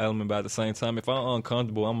out my element, but at the same time, if I'm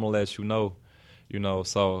uncomfortable, I'm gonna let you know. You know,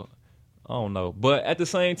 so I don't know. But at the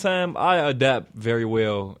same time, I adapt very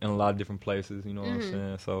well in a lot of different places, you know what I'm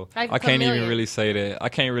saying? So like I can't even really say that. I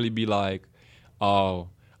can't really be like, I'll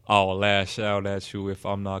lash out at you if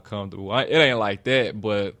I'm not comfortable. It ain't like that,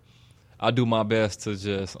 but I do my best to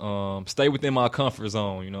just stay within my comfort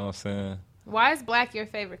zone, you know what I'm saying? Why is black your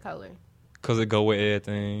favorite color? Because it go with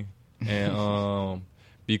everything. And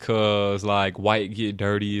because, like, white get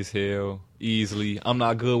dirty as hell. easily. I'm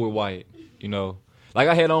not good with white, you know. Like,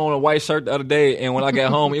 I had on a white shirt the other day, and when I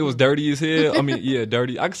got home, it was dirty as hell. I mean, yeah,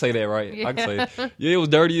 dirty. I can say that, right? Yeah. I can say it. Yeah, it was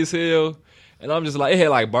dirty as hell. And I'm just like, it had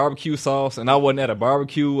like barbecue sauce, and I wasn't at a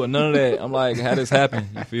barbecue or none of that. I'm like, how this happen?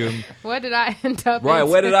 You feel me? Where did I end up? Right,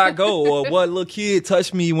 into? where did I go? Or what little kid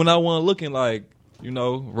touched me when I wasn't looking, like, you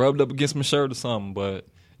know, rubbed up against my shirt or something. But,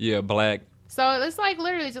 yeah, black. So it's like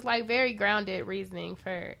literally just like very grounded reasoning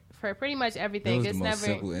for pretty much everything. That was It's the most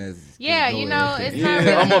never. simple answer. Yeah, you know, it's not Yeah,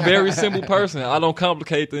 really. I'm a very simple person. I don't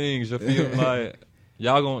complicate things. You feel me? Like,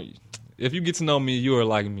 y'all gonna, if you get to know me, you are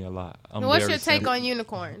liking me a lot. I'm What's very your take simple. on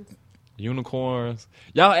unicorns? Unicorns?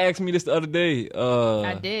 Y'all asked me this the other day.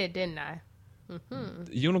 I did, didn't I?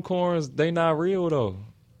 Unicorns, they not real though.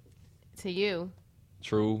 To you,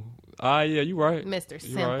 True. Yeah, you right. Mr. You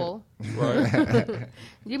Simple. Right.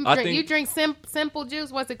 You drink simple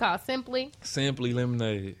juice. What's it called? Simply. Simply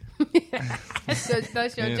lemonade.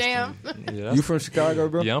 That's your jam. Yeah, You from Chicago,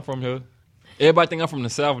 bro? yeah, I'm from here. Everybody think I'm from the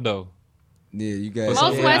South though. Yeah, you guys.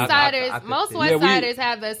 Most Yeah, West I Siders, could most see. West Yeah, we- Siders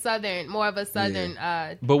have the southern, more of a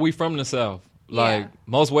southern. But we from the South. Like Yeah.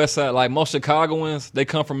 most West Side, like most Chicagoans, they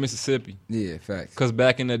come from Mississippi. Yeah, facts. Cause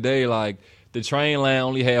back in the day, like the train line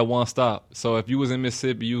only had one stop. So if you was in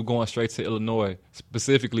Mississippi, you were going straight to Illinois,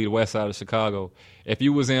 specifically the west side of Chicago. If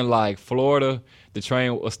you was in like Florida, the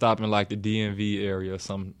train was stopping like the DMV area or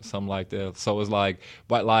something like that. So it's like,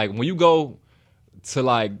 but like when you go to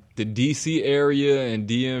like the DC area and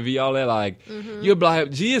DMV, all that, like you'll be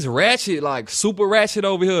like, gee, it's ratchet, like super ratchet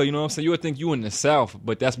over here. You know what I'm saying? You would think you in the South,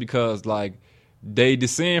 but that's because like they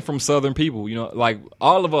descend from Southern people. You know, like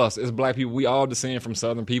all of us as black people, we all descend from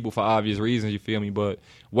Southern people for obvious reasons. You feel me? But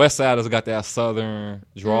West Siders got that Southern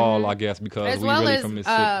drawl, I guess, because As we well really as, from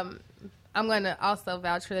Mississippi. I'm going to also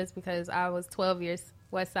vouch for this because I was 12 years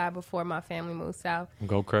West Side before my family moved south.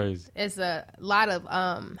 Go crazy. It's a lot of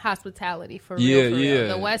hospitality for Yeah, real. For yeah. real.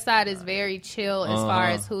 The West Side is very chill as far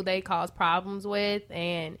as who they cause problems with,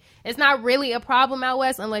 and it's not really a problem out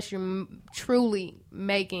west unless you're truly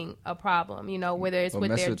making a problem. You know, whether it's Or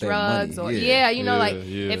with mess their with their drugs money, or yeah. you know, Yeah, like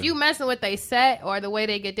yeah. if you messing with they set or the way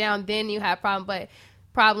they get down, then you have problems.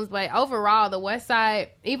 But overall, the West Side,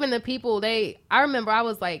 even the people I remember I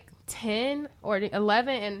was like 10 or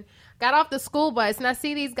 11 and got off the school bus and I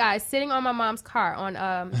see these guys sitting on my mom's car on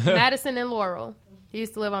Madison and Laurel. He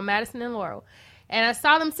used to live on Madison and Laurel. And I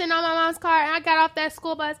saw them sitting on my mom's car and I got off that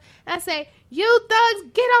school bus and I say, "You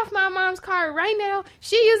thugs, get off my mom's car right now.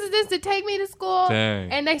 She uses this to take me to school."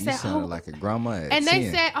 Dang. And they You said, sounded "Oh." like a grandma at And 10. they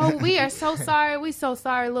said, "Oh, we are so sorry. We so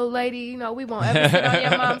sorry, little lady. You know, we won't ever sit on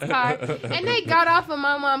your mom's car." And they got off of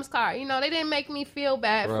my mom's car. You know, they didn't make me feel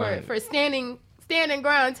bad Right. for standing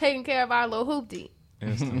ground, taking care of our little hoopty.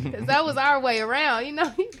 Instant. Because that was our way around. You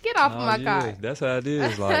know, get off of my yeah, car. that's how it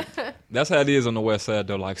is. Like that's how it is on the West Side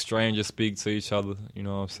though. Like strangers speak to each other. You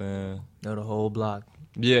know what I'm saying? Know the whole block.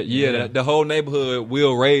 Yeah. The whole neighborhood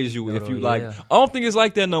will raise you if you like. Yeah. I don't think it's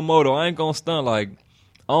like that no more though. I ain't gonna stunt. Like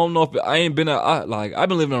I don't know if I ain't been. I've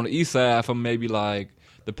been living on the East Side for maybe like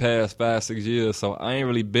the past 5-6 years, so I ain't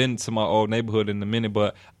really been to my old neighborhood in a minute.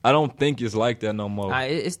 But I don't think it's like that no more.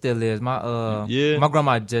 It still is. My Yeah. my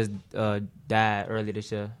grandma just died earlier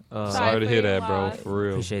this year. Sorry to for hear your that, bro. loss. For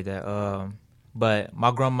real. Appreciate that. But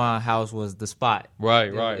my grandma's house was the spot. Right.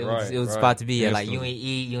 It was the right. spot to be at. Like you Instantly. ain't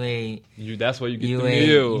eat, you ain't. That's where you get You the ain't.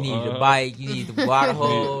 meal. You need Uh-huh. the bike. You need the water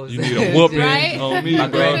hose. You need a whooping Right? on me, My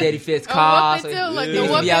bro. granddaddy fixed A cars. whooping too, look, He the used to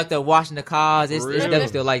be whooping. out there washing the cars. It's For definitely real?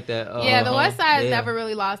 still like that. Yeah, the West Side has yeah. never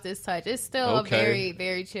really lost its touch. It's still Okay. a very,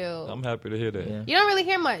 very chill. I'm happy to hear that. Yeah. You don't really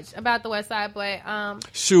hear much about the West Side, but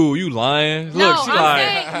Shoot, you lying? no, Look, she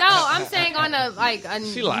I'm saying on a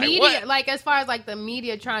She like, media, what? like as far as like the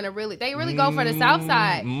media trying to really go for the South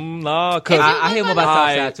Side. Nah, cause If you I hear more about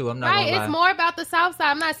Alright. Southside too. I'm not Right, gonna lie. it's more about the South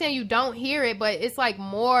Side. I'm not saying you don't hear it, but it's like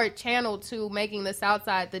more channeled to making the South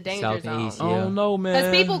Side the danger South and zone. East, I don't know, man.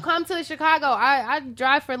 Because people come to Chicago. I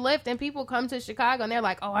drive for Lyft, and people come to Chicago, and they're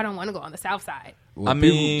like, "Oh, I don't want to go on the South Side." Well, I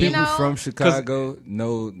mean- people You know? from Chicago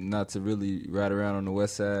know not to really ride around on the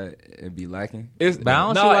West Side and be lacking. It's But I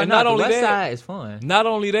don't see no, why and not. not The only West that. Side is fun. Not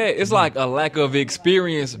only that, it's like a lack of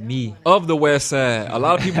experience of the West Side. A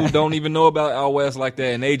lot of people don't even know about our West like that,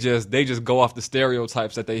 and they just go off the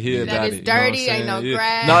stereotypes that they hear That about it's it. You know what I'm dirty, ain't saying? no Yeah.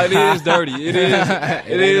 grass. No, it is dirty. It is.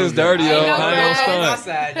 It is dirty, yo. Ain't no I ain't gonna grass.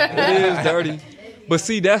 stunt. It is dirty. But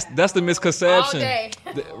see, that's the misconception. All day.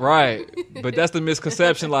 Right. But that's the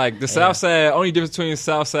misconception. Like the South Side, only difference between the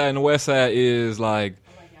South Side and the West Side is like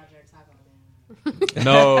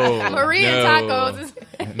no. Maria no. tacos.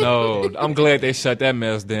 Is, No, I'm glad they shut that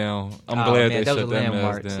mess down. I'm Oh, glad man, they that was shut a that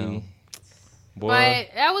landmark, mess down. see. Boy, but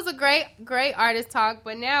that was a great artist talk.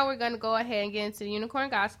 But now we're gonna go ahead and get into the Unicorn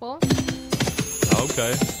Gospel.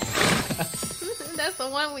 Okay. That's the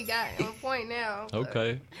one we got on point now.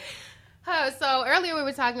 Okay. So earlier we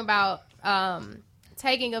were talking about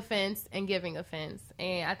taking offense and giving offense.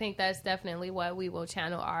 And I think that's definitely what we will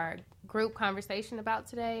channel our group conversation about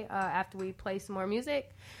today after we play some more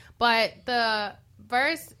music. But the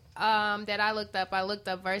verse that I looked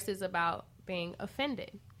up verses about being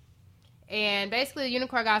offended. And basically the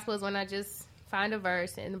Unicorn Gospel is when I just find a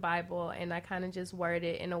verse in the Bible and I kind of just word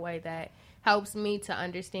it in a way that helps me to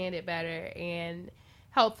understand it better and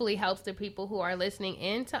hopefully helps the people who are listening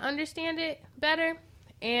in to understand it better.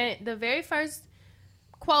 And the very first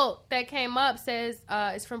quote that came up says,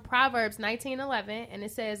 it's from Proverbs 19:11, and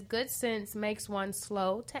it says, "Good sense makes one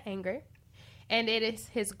slow to anger, and it is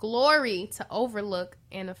his glory to overlook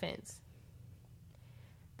an offense."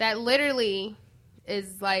 That literally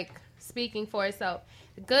is like speaking for itself.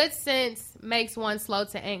 Good sense makes one slow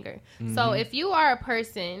to anger. Mm-hmm. So if you are a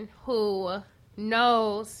person who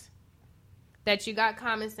knows that you got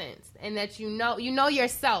common sense and that you know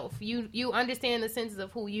yourself, you understand the senses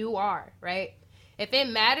of who you are, right? If it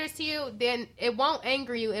matters to you, then it won't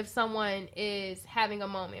anger you if someone is having a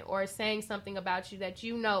moment or saying something about you that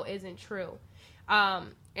you know isn't true.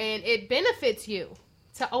 And it benefits you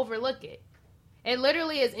to overlook it. It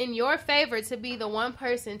literally is in your favor to be the one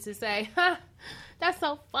person to say, that's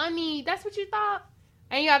so funny. That's what you thought?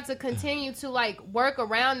 And you have to continue to like work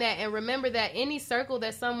around that and remember that any circle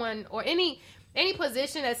that someone or any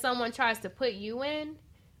position that someone tries to put you in,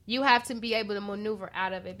 you have to be able to maneuver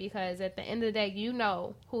out of it, because at the end of the day, you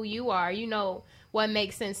know who you are. You know what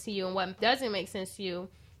makes sense to you and what doesn't make sense to you.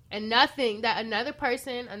 And nothing that another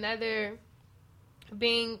person, another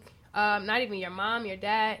being, not even your mom, your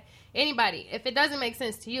dad, anybody, if it doesn't make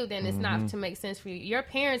sense to you, then it's not to make sense for you. Your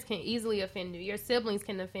parents can easily offend you. Your siblings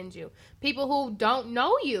can offend you. People who don't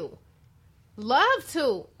know you love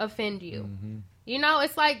to offend you. Mm-hmm. You know,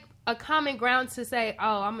 it's like a common ground to say,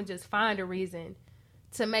 oh, I'm going to just find a reason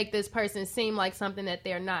to make this person seem like something that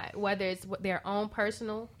they're not, whether it's their own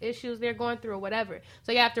personal issues they're going through or whatever.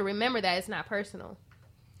 So you have to remember that it's not personal.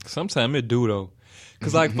 Sometimes it do, though.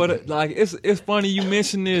 Because, like, it's funny you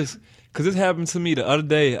mention this, because this happened to me the other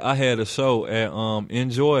day. I had a show at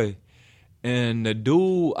Enjoy, and the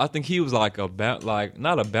dude, I think he was like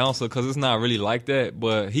not a bouncer, because it's not really like that,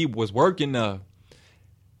 but he was working there.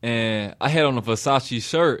 And I had on a Versace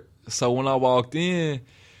shirt, so when I walked in,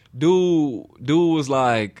 dude was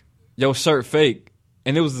like, "Your shirt fake,"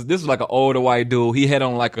 and this was like an older white dude. He had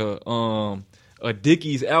on like a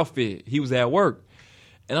Dickies outfit. He was at work,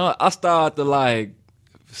 and I started to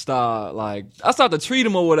treat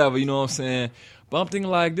him or whatever, you know what I'm saying? But I'm thinking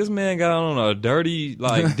like, this man got on a dirty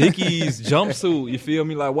like Dickies jumpsuit. You feel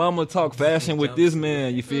me? Like, why I'm gonna talk fashion with this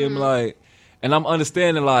man? You feel me? Like, and I'm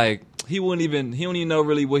understanding like. He don't even know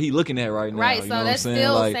really what he looking at right now. Right, so that's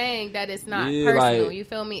still like, saying that it's not personal. Like, you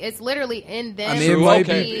feel me? It's literally in them. I mean, it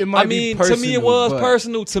might be personal, to me it was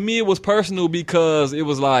personal. To me it was personal because it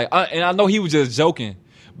was like, and I know he was just joking,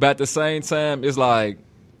 but at the same time, it's like,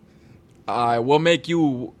 all right, what make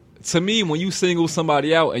you? To me, when you single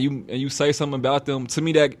somebody out and you say something about them, to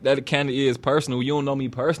me that kind of is personal. You don't know me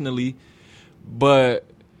personally, but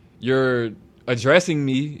you're addressing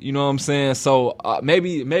me, you know what I'm saying? So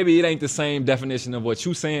maybe it ain't the same definition of what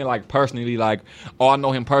you saying, like personally, like, oh, I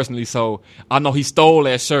know him personally, so I know he stole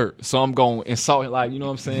that shirt, so I'm going to insult him, like, you know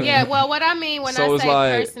what I'm saying? Yeah, well, what I mean when I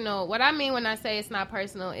say personal, what I mean when I say it's not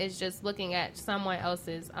personal is just looking at someone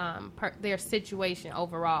else's, their situation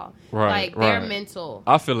overall. Right, like their mental.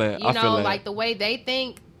 I feel that. You know, like the way they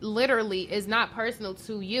think literally is not personal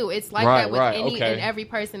to you. It's like that with any and every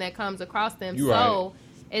person that comes across them.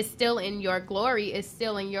 It's still in your glory. It's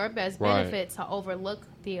still in your best benefit to overlook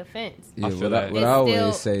the offense. Yeah, what I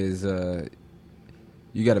always say is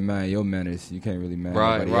you got to mind your manners. You can't really mind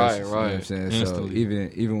anybody else's. You know what I'm saying? Instantly.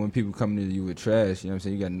 So even when people come to you with trash, you know what I'm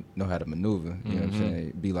saying, you got to know how to maneuver. You know what I'm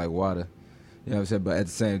saying? Be like water. You know what I'm saying? But at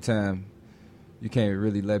the same time, you can't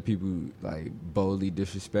really let people like boldly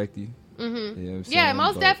disrespect you. Mm-hmm. You know what I'm saying? Yeah,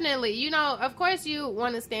 most definitely. You know, of course you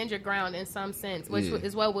want to stand your ground in some sense, which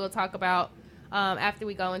is what we'll talk about after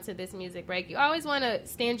we go into this music break. You always want to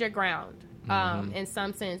stand your ground in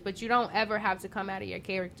some sense, but you don't ever have to come out of your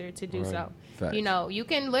character to do so. Facts. You know, you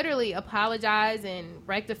can literally apologize and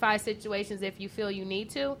rectify situations if you feel you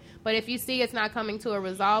need to, but if you see it's not coming to a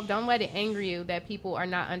resolve, don't let it anger you that people are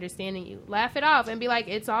not understanding you. Laugh it off and be like,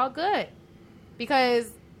 it's all good. Because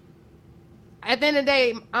at the end of the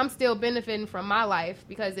day, I'm still benefiting from my life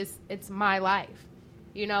because it's my life.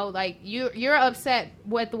 You know, like you're upset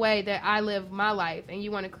with the way that I live my life, and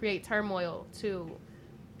you want to create turmoil to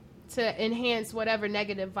enhance whatever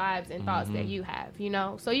negative vibes and thoughts that you have. You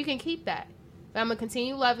know, so you can keep that. I'm gonna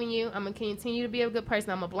continue loving you. I'm gonna continue to be a good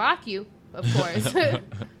person. I'm gonna block you, of course.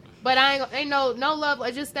 But ain't no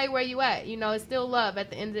love. Just stay where you at. You know, it's still love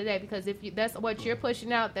at the end of the day, because if that's what you're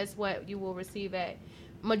pushing out, that's what you will receive at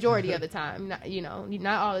majority of the time. Not,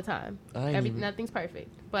 not all the time. Nothing's perfect,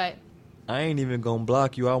 but I ain't even gonna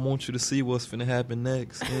block you. I want you to see what's finna happen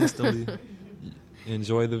next instantly.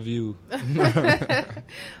 Enjoy the view.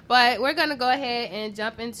 But we're gonna go ahead and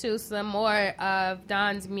jump into some more of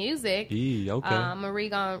Don's music. Okay. Marie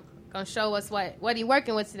gonna show us what he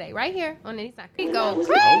working with today, right here on the side. He go.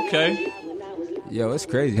 Okay. Yo, it's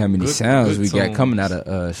crazy how many sounds we got coming out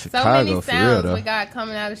of Chicago. So many for real, sounds though. we got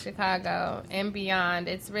coming out of Chicago and beyond.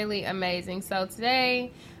 It's really amazing. So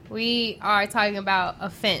today we are talking about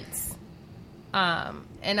offense,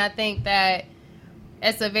 and I think that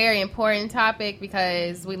it's a very important topic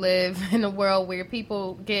because we live in a world where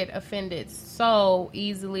people get offended so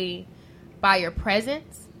easily by your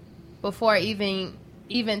presence before even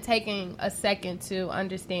taking a second to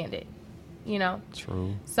understand it,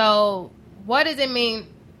 True. So what does it mean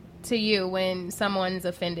to you when someone's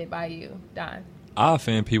offended by you, Don? I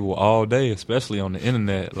offend people all day, especially on the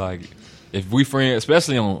internet. Like, if we friends,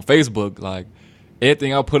 especially on Facebook, like,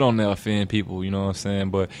 everything I put on there offend people, you know what I'm saying?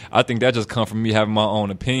 But I think that just come from me having my own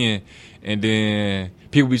opinion, and then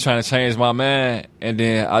people be trying to change my mind, and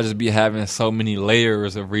then I just be having so many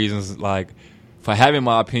layers of reasons, like, for having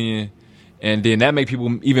my opinion, and then that make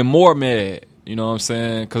people even more mad, you know what I'm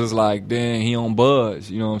saying? Because it's like, dang, he don't budge,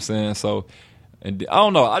 you know what I'm saying? So, and I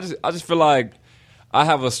don't know, I just feel like I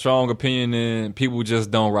have a strong opinion, and people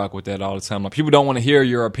just don't rock with that all the time. Like, people don't want to hear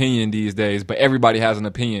your opinion these days, but everybody has an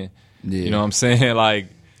opinion. Yeah. You know what I'm saying? Like,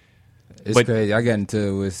 it's crazy. I got into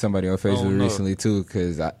it with somebody on Facebook recently too,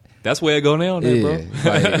 because that's where it go down there, bro.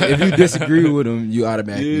 Like, if you disagree with them, you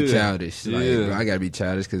automatically childish. Like, Yeah. bro, I gotta be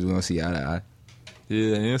childish because we don't see eye to eye.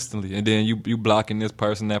 Yeah, instantly. And then you blocking this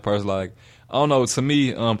person, that person. Like, I don't know. To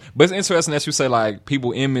me, but it's interesting that you say, like,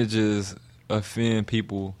 people images offend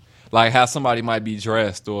people. Like, how somebody might be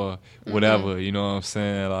dressed or whatever. You know what I'm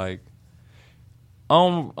saying? Like, I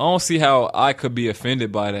don't see how I could be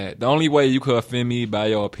offended by that. The only way you could offend me by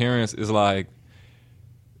your appearance is, like,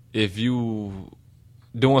 if you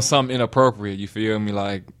doing something inappropriate, you feel me?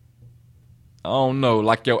 Like, I don't know,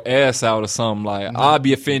 like your ass out or something. Like, I'd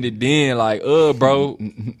be offended then, like, bro,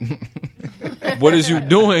 what is you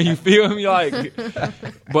doing? You feel me? Like,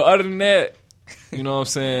 but other than that, you know what I'm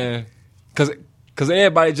saying? Because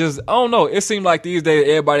everybody just, I don't know, it seems like these days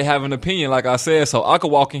everybody have an opinion, like I said. So I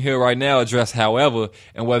could walk in here right now, dress however,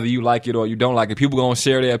 and whether you like it or you don't like it, people going to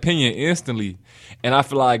share their opinion instantly. And I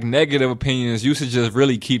feel like negative opinions, you should just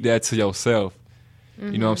really keep that to yourself.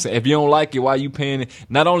 You know what I'm saying? If you don't like it, why you paying it?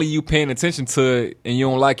 Not only you paying attention to it and you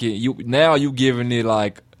don't like it, now you giving it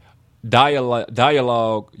like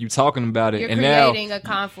dialogue, you talking about it. You're and creating now, a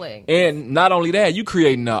conflict. And not only that, you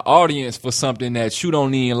creating an audience for something that you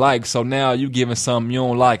don't even like. So now you giving something you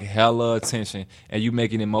don't like hella attention and you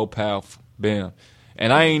making it more powerful. Bam.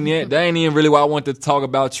 And that ain't even really why I wanted to talk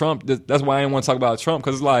about Trump. That's why I didn't want to talk about Trump,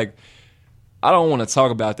 because it's like, I don't want to talk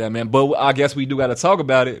about that, man. But I guess we do got to talk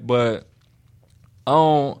about it, but I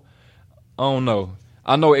don't know.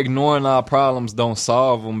 I know ignoring our problems don't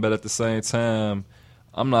solve them, but at the same time,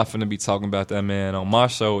 I'm not finna be talking about that man on my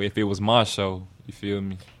show if it was my show. You feel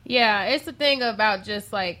me? Yeah, it's the thing about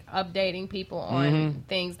just like updating people on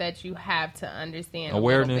things that you have to understand.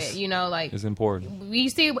 Awareness, like, is important. We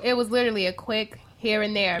see it was literally a quick here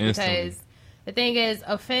and there. Instantly. Because the thing is,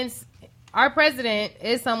 offense. Our president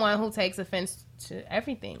is someone who takes offense to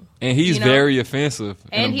everything, and he's very offensive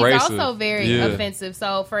and he's also very offensive.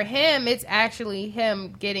 So for him, it's actually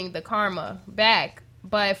him getting the karma back.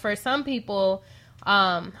 But for some people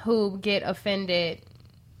who get offended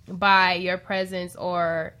by your presence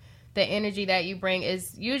or the energy that you bring,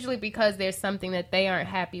 is usually because there's something that they aren't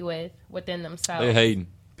happy with within themselves. They hating.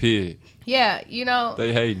 Period. Yeah,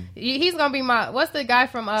 they hating. He's gonna be what's the guy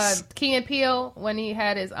from Key and Peele when he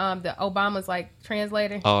had his the Obama's like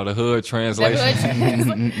translator? Oh, the hood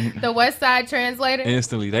translation. The West Side translator.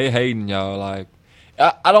 Instantly, they hating y'all. Like,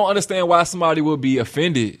 I don't understand why somebody would be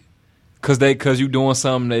offended because you doing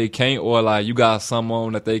something they can't, or like you got something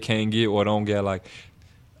on that they can't get or don't get. Like,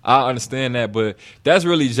 I understand that, but that's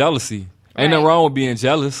really jealousy. Ain't nothing wrong with being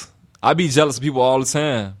jealous. I be jealous of people all the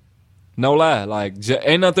time. No lie. Like,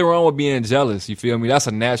 ain't nothing wrong with being jealous. You feel me? That's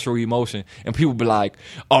a natural emotion. And people be like,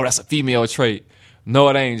 oh, that's a female trait. No,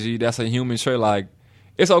 it ain't, G. That's a human trait. Like,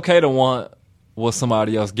 it's okay to want what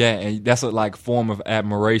somebody else got. And that's a, like, form of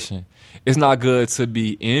admiration. It's not good to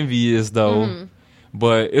be envious, though.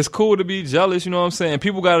 But it's cool to be jealous, you know what I'm saying?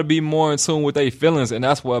 People got to be more in tune with their feelings, and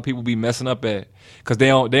that's where people be messing up at. Because they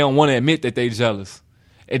don't want to admit that they jealous.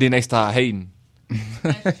 And then they start hating.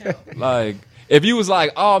 That's true. Like, if you was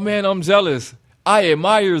like, oh, man, I'm jealous, I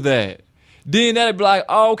admire that. Then that'd be like,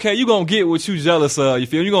 oh, okay, you going to get what you jealous of. You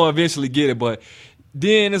feel? You're going to eventually get it. But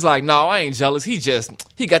then it's like, no, I ain't jealous. He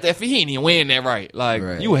got that for he ain't even wearing that right. Like,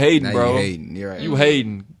 Right. you hating, Now bro. You hating. You're right. You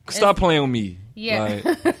hating. Stop playing with me. Yeah.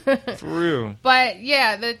 Like, for real. But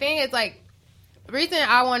yeah, the thing is, like, the reason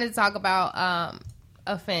I wanted to talk about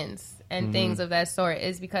offense and things of that sort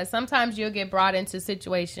is because sometimes you'll get brought into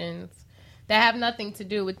situations that have nothing to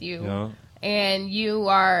do with you. Yeah. And you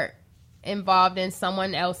are involved in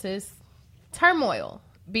someone else's turmoil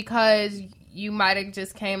because you might have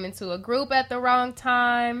just came into a group at the wrong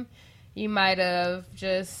time. You might have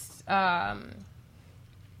just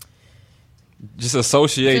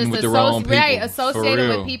associating with the wrong people. Right, associated For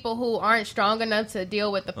real. with people who aren't strong enough to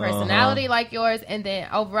deal with the personality like yours, and then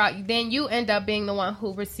overall, then you end up being the one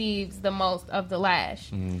who receives the most of the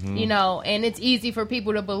lash. You know, and it's easy for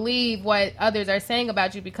people to believe what others are saying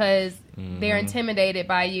about you because they're intimidated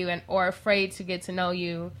by you and or afraid to get to know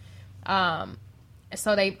you.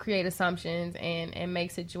 So they create assumptions and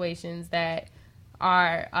make situations that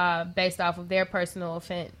are based off of their personal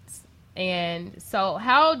offense. And so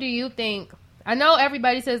how do you think, I know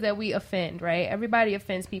everybody says that we offend, right? Everybody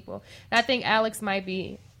offends people. And I think Alex might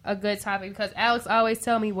be a good topic because Alex always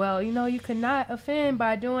tell me, well, you know, you cannot offend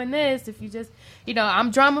by doing this. If you just, you know,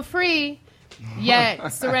 I'm drama free.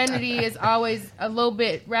 Yet Serenity is always a little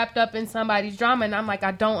bit wrapped up in somebody's drama. And I'm like,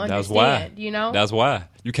 I don't understand, That's why. you know? That's why.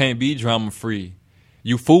 You can't be drama free.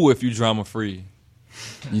 You fool if you drama free.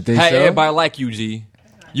 You think Hey, so? everybody like you, G.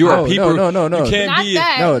 You are people. No. You can't Not be.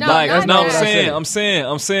 that. no, No, like, not that's not that. what I said.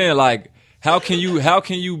 I'm saying, like, how can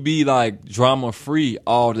you be like drama free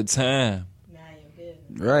all the time?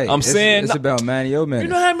 Right. I'm saying- it's about man your man. You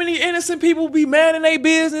know how many innocent people be mad in their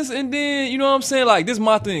business, and then you know what I'm saying? Like, this is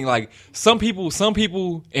my thing. Like, some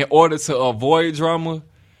people, in order to avoid drama,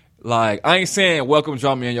 like, I ain't saying welcome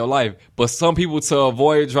drama in your life, but some people to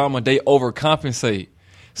avoid drama, they overcompensate.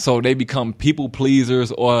 So they become people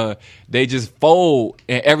pleasers, or they just fold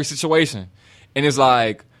in every situation. And it's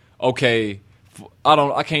like, okay,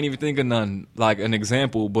 I can't even think of none, like an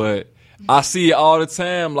example, but I see it all the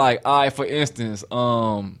time. Like, for instance,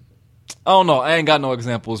 I don't know. I ain't got no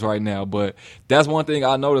examples right now, but that's one thing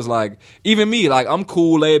I noticed. Like, even me, like, I'm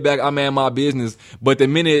cool, laid back, I man my business. But the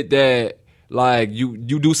minute that, like, you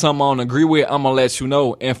do something I don't agree with, I'm gonna let you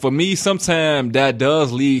know. And for me, sometimes that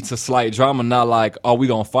does lead to slight drama. Not like, oh, we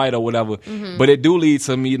gonna fight or whatever. But it do lead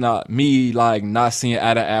to me not seeing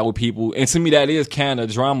eye to eye with people. And to me, that is kind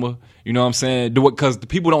of drama. You know what I'm saying? Do it because the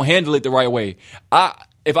people don't handle it the right way.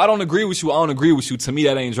 If I don't agree with you, I don't agree with you. To me,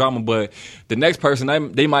 that ain't drama. But the next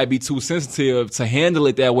person, they might be too sensitive to handle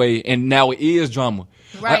it that way, and now it is drama.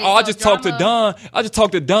 Right, Like, oh, I so just talked to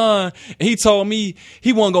Don. And he told me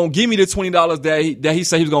he wasn't gonna give me the $20 that he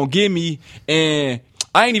said he was gonna give me, and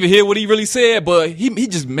I ain't even hear what he really said. But he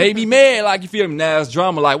just made me mad. Like, you feel me? Now it's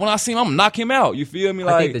drama. Like, when I see him, I'm gonna knock him out. You feel me?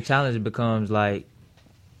 Like, I think the challenge becomes like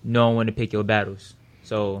knowing when to pick your battles.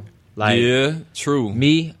 So, like, yeah, true.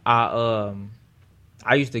 me,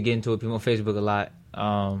 I used to get into it with people on Facebook a lot.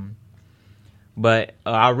 But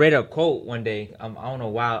I read a quote one day. I don't know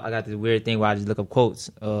why I got this weird thing where I just look up quotes.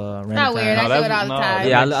 Not weird. I No, do it that's- all the no, time.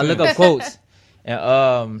 Yeah, I look up quotes,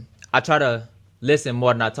 and I try to listen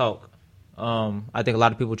more than I talk. I think a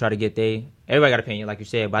lot of people try to get everybody got an opinion, like you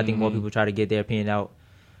said, but I think more people try to get their opinion out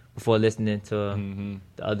before listening to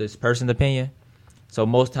the other person's opinion. So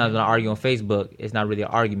most times when I argue on Facebook, it's not really an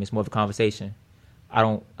argument; it's more of a conversation. I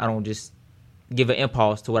don't just give an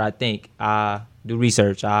impulse to what I think. I do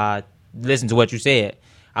research. I listen to what you said.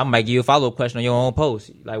 I might give you a follow-up question on your own post.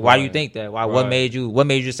 Like, why do you think that? Why? What made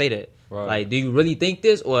you say that? Right. Like, do you really think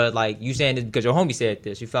this, or like you saying this because your homie said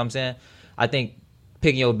this? You feel what I'm saying? I think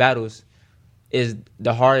picking your battles is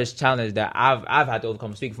the hardest challenge that I've had to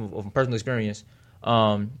overcome. Speaking from personal experience,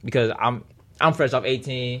 because I'm fresh off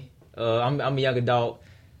 18. I'm a young adult.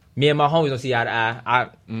 Me and my homies don't see eye to eye.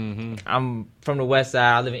 I'm from the west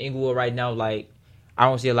side. I live in Inglewood right now. Like, I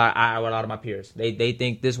don't see a lot of eye with a lot of my peers. They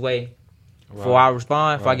think this way. Before I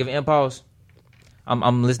respond, before I give an impulse,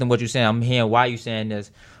 I'm listening to what you're saying. I'm hearing why you saying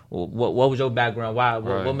this. What was your background? Why?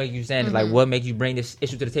 What makes you saying this? Like, what makes you bring this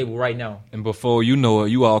issue to the table right now? And before you know it,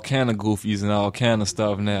 you all kind of goofies and all kind of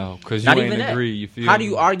stuff now because you Not ain't even that. agree. You feel How me? do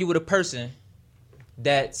you argue with a person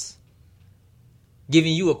that's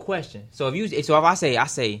giving you a question? So if I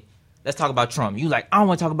say, let's talk about Trump. You like, I don't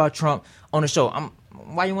want to talk about Trump on the show.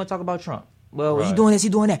 Why you want to talk about Trump? Well, he doing this, he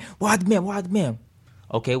doing that. Why the man?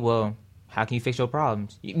 Okay, well, how can you fix your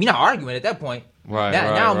problems? We're not arguing at that point. Right.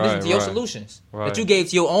 Now I'm listening to your solutions that you gave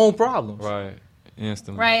to your own problems. Right.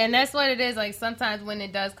 Instantly. Right, and that's what it is. Like sometimes when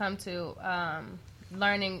it does come to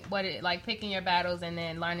learning like picking your battles and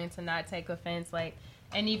then learning to not take offense, like.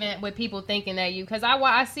 And even with people thinking that because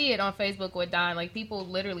I see it on Facebook with Don, like people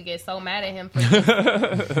literally get so mad at him for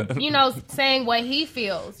just, saying what he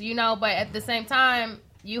feels, but at the same time,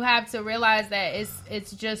 you have to realize that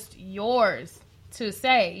it's just yours to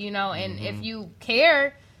say, and if you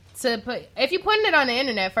care if you're putting it on the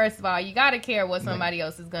internet, first of all, you got to care what somebody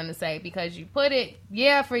else is going to say because you put it,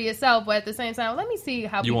 for yourself, but at the same time, let me see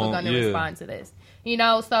how people are going to respond to this,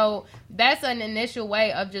 so that's an initial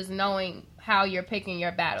way of just knowing how you're picking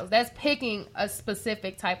your battles. That's picking a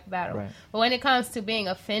specific type of battle. Right. But when it comes to being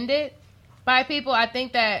offended by people, I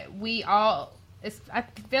think that I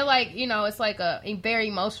feel like, it's like a very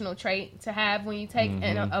emotional trait to have when you take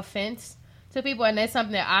an offense to people. And that's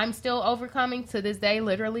something that I'm still overcoming to this day,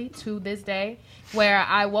 literally to this day, where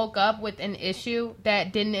I woke up with an issue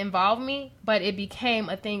that didn't involve me, but it became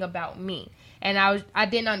a thing about me. And I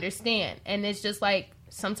didn't understand. And it's just like,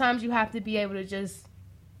 sometimes you have to be able to just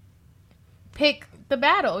pick the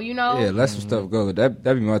battle, Yeah, let some stuff go. That'd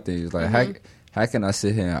be my thing. It's like, how can I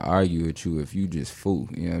sit here and argue with you if you just fool?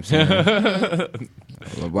 You know what I'm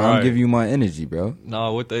saying? Well, I'm giving you my energy, bro.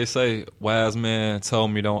 No, what they say, wise man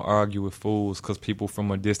told me don't argue with fools because people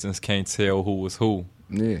from a distance can't tell who was who.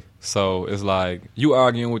 Yeah. So it's like, you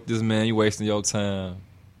arguing with this man, you wasting your time.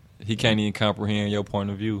 He can't even comprehend your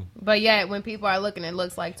point of view. But yet, when people are looking, it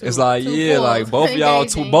looks like it's like both of y'all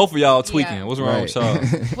tweaking. Yeah. What's wrong with y'all?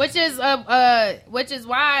 which is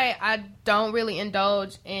why I don't really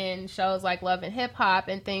indulge in shows like Love and Hip Hop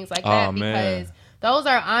and things like that because those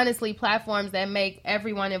are honestly platforms that make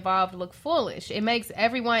everyone involved look foolish. It makes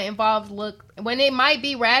everyone involved look when it might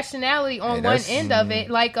be rationality on one end of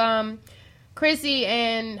it, like Chrissy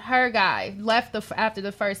and her guy left after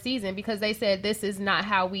the first season because they said this is not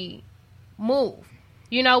how we move.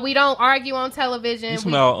 We don't argue on television. You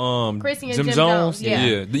about Chrissy and Jim Jones.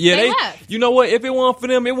 Yeah. They left. You know what? If it weren't for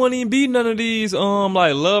them, it wouldn't even be none of these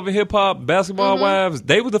like Love and Hip Hop, Basketball Wives.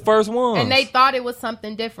 They were the first ones, and they thought it was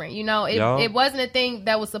something different. It wasn't a thing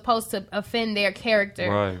that was supposed to offend their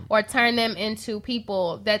character or turn them into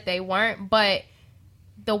people that they weren't, but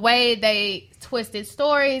the way they twisted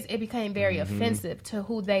stories, it became very offensive to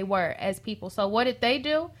who they were as people. So what did they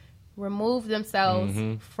do? Remove themselves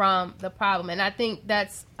from the problem. And I think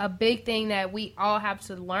that's a big thing that we all have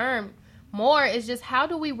to learn more is just how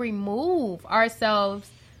do we remove ourselves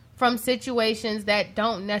from situations that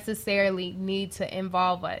don't necessarily need to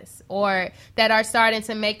involve us or that are starting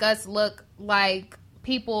to make us look like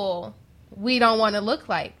people we don't want to look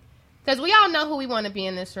like. Because we all know who we want to be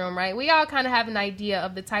in this room, right? We all kind of have an idea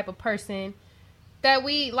of the type of person that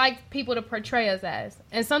we like people to portray us as.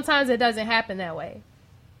 And sometimes it doesn't happen that way.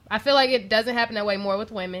 I feel like it doesn't happen that way more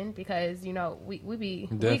with women because, we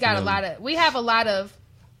have a lot of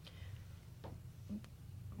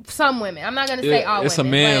some women. I'm not going to say all women. It's a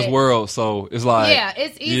man's world, so it's like... Yeah,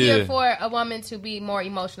 it's easier for a woman to be more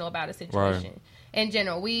emotional about a situation. Right. In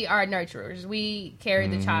general, we are nurturers. We carry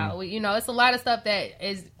the child. It's a lot of stuff that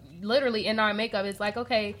is... literally in our makeup, it's like,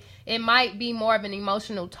 okay, it might be more of an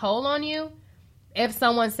emotional toll on you if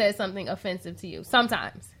someone says something offensive to you.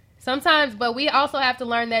 Sometimes, but we also have to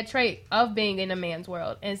learn that trait of being in a man's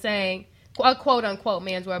world and saying a quote unquote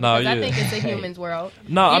man's world because I think it's a human's world.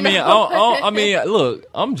 No, I mean, look,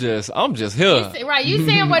 I'm just here. You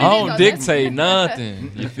saying what it is. I don't dictate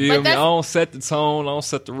nothing. You feel me? I don't set the tone. I don't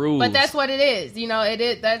set the rules. But that's what it is. It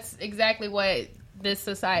is. That's exactly what this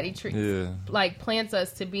society plants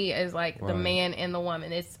us to be as like the man and the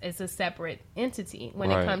woman. It's a separate entity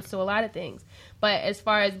when it comes to a lot of things. But as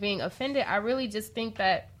far as being offended, I really just think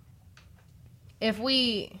that if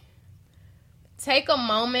we take a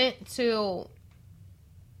moment you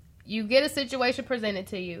get a situation presented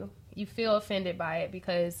to you, you feel offended by it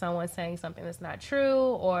because someone's saying something that's not true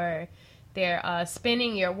or they're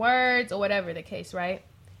spinning your words or whatever the case, right?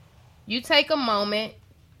 You take a moment.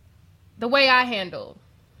 The way I handle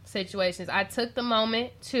situations, I took the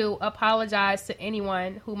moment to apologize to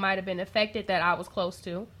anyone who might have been affected that I was close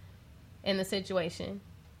to in the situation.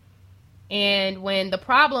 And when the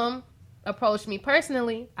problem approached me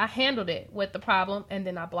personally, I handled it with the problem and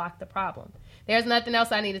then I blocked the problem. There's nothing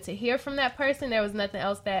else I needed to hear from that person. There was nothing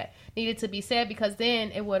else that needed to be said because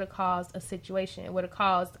then it would have caused a situation. It would have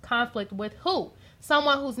caused conflict with who?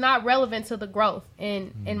 Someone who's not relevant to the growth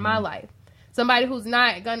in my life. Somebody who's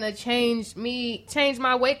not going to change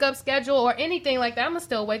my wake-up schedule or anything like that. I'm going to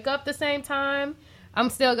still wake up the same time. I'm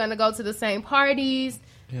still going to go to the same parties.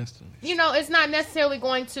 Instantly. You know, it's not necessarily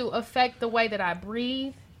going to affect the way that I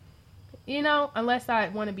breathe, you know, unless I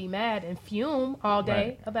want to be mad and fume all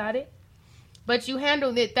day about it. But you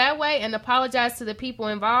handled it that way and apologize to the people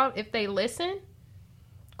involved. If they listen,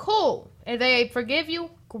 cool. If they forgive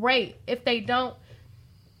you, great. If they don't,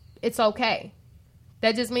 it's okay.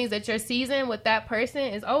 That just means that your season with that person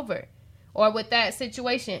is over. Or with that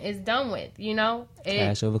situation is done with, you know?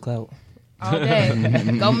 Cash over clout. All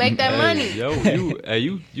day. Go make that money. Yo,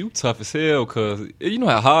 you tough as hell, because you know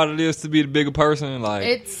how hard it is to be the bigger person. Like,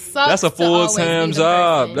 it sucks. That's a full-time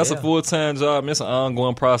job. Person. That's a full-time job. It's an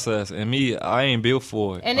ongoing process. And me, I ain't built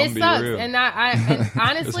for it. And it sucks. And and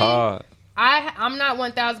honestly, it's hard. I'm not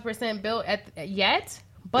 1,000% built yet,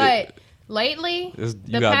 but lately,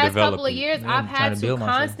 the past couple of years, I've had to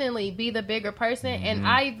constantly be the bigger person. And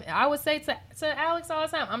I would say to Alex all the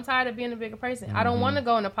time, I'm tired of being the bigger person. I don't want to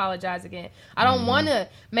go and apologize again. I don't want to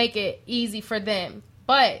make it easy for them.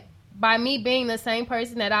 But by me being the same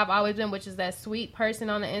person that I've always been, which is that sweet person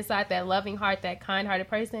on the inside, that loving heart, that kind-hearted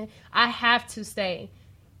person, I have to stay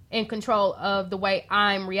in control of the way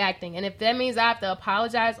I'm reacting. And if that means I have to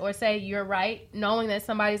apologize or say you're right, knowing that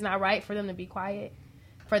somebody's not right, for them to be quiet,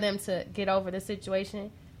 for them to get over the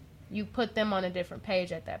situation, you put them on a different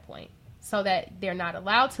page at that point so that they're not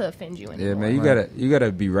allowed to offend you anymore. Yeah, man, you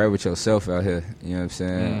gotta be right with yourself out here. You know what I'm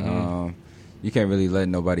saying? You can't really let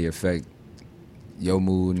nobody affect your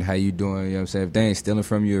mood and how you doing. You know what I'm saying? If they ain't stealing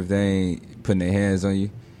from you, if they ain't putting their hands on you,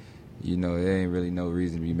 you know, there ain't really no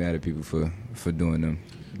reason to be mad at people for doing them.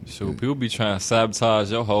 Sure, people be trying to sabotage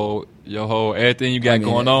your whole everything you got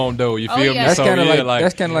going on, though. You feel me? That's so kind of like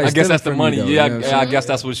that's kind of like I guess that's the money. Though, I guess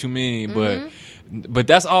that's what you mean. But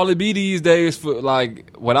that's all it be these days. For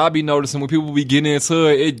like what I be noticing when people be getting into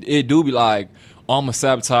it do be like, oh, I'm gonna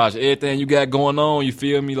sabotage everything you got going on. You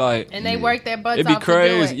feel me? Like, and they work their butts off. It be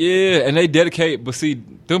crazy, to do it. yeah. And they dedicate, but see,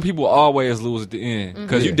 them people always lose at the end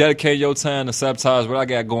because you dedicate your time to sabotage what I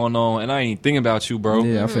got going on, and I ain't thinking about you, bro.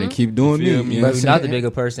 Yeah, I'm finna keep doing me. But you're not the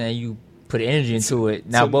bigger person, and you put energy into it.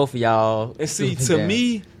 Now both of y'all. And see, to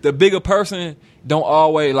me, the bigger person don't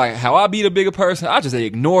always, like, how I be the bigger person, I just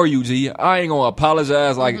ignore you, G. I ain't gonna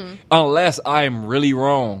apologize, like, unless I am really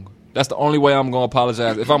wrong. That's the only way I'm gonna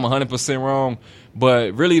apologize. If I'm 100% wrong.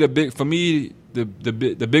 But really, the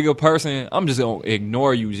bigger person, I'm just gonna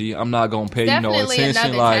ignore you, G. I'm not gonna pay you no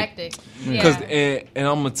attention, like, because and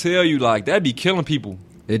I'm gonna tell you, like, that be killing people.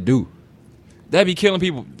 It do. That be killing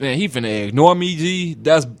people. Man, he finna ignore me, G.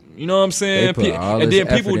 That's, you know what I'm saying? And then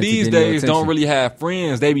people these days don't really have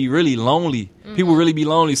friends. They be really lonely. People really be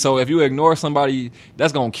lonely. So if you ignore somebody,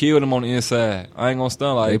 that's gonna kill them on the inside. I ain't gonna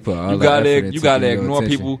stunt, like, you gotta ignore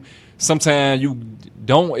people. Sometimes you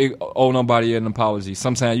don't owe nobody an apology.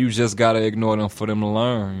 Sometimes you just gotta ignore them for them to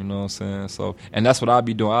learn. You know what I'm saying? So, and that's what I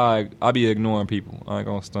be doing. I be ignoring people. I ain't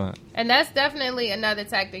gonna stunt. And that's definitely another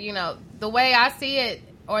tactic. You know, the way I see it,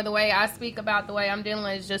 or the way I speak about the way I'm dealing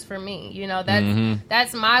with, is just for me. You know,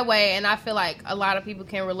 that's my way, and I feel like a lot of people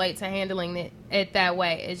can relate to handling it that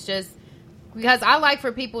way. It's just because I like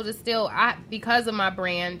for people to still, because of my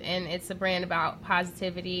brand, and it's a brand about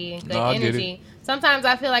positivity and good energy. Sometimes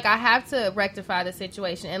I feel like I have to rectify the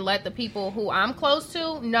situation and let the people who I'm close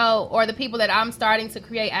to know, or the people that I'm starting to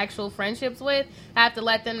create actual friendships with, I have to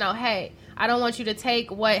let them know, hey, I don't want you to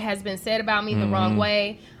take what has been said about me the wrong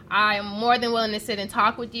way. I am more than willing to sit and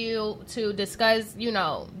talk with you to discuss, you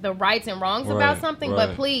know, the rights and wrongs about something.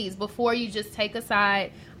 But please, before you just take a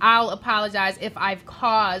side, I'll apologize if I've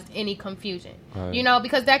caused any confusion. You know,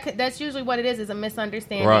 because that's usually what it is a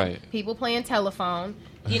misunderstanding. People playing telephone,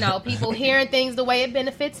 you know, people hearing things the way it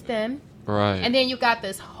benefits them. And then you got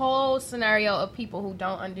this whole scenario of people who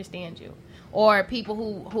don't understand you, or people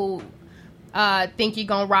who think you're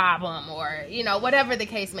gonna rob them, or, you know, whatever the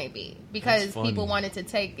case may be, because people wanted to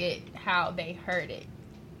take it how they heard it.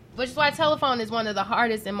 Which is why telephone is one of the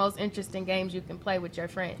hardest and most interesting games you can play with your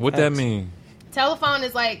friends. What that mean? Telephone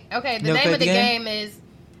is like, okay, the name of the game is,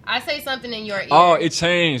 I say something in your ear. Oh, it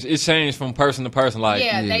changed. It changed from person to person. Like,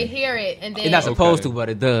 they hear it, and then it's not supposed to, but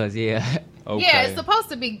it does. Yeah. Yeah, it's supposed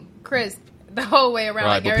to be crisp the whole way around.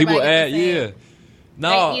 Right, like, but people add,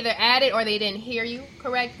 No. They either add it or they didn't hear you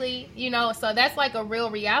correctly, you know. So that's like a real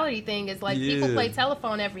reality thing. Is like people play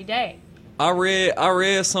telephone every day. I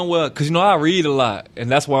read somewhere, because, you know, I read a lot, and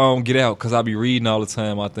that's why I don't get out, because I be reading all the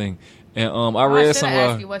time, I think. And I read somewhere. I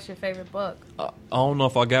asked you what's your favorite book. I don't know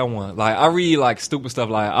if I got one. Like, I read like stupid stuff.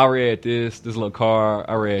 Like, I read this little card.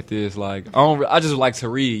 I read this. Like, I just like to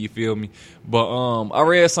read. You feel me? But I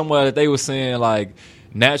read somewhere that they were saying, like,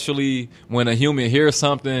 naturally, when a human hears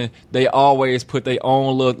something, they always put their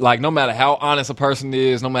own look. Like, no matter how honest a person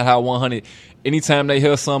is, no matter how 100, anytime they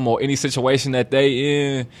hear something or any situation that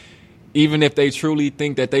they in, even if they truly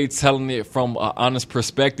think that they telling it from an honest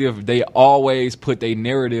perspective, they always put their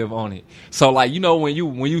narrative on it. So, like, you know, when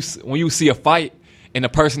you see a fight and the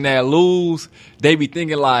person that lose, they be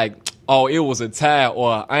thinking like, oh, it was a tie,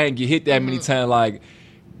 or I ain't get hit that many times. Like,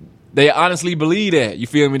 they honestly believe that. You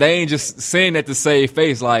feel me? They ain't just saying that to save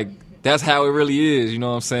face. Like, that's how it really is. You know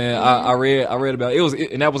what I'm saying? I read about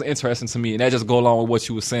it. And that was interesting to me. And that just go along with what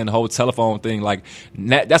you were saying, the whole telephone thing. Like,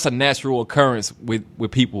 that's a natural occurrence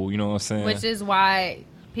with people. You know what I'm saying? Which is why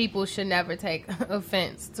people should never take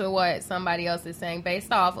offense to what somebody else is saying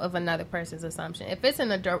based off of another person's assumption. If it's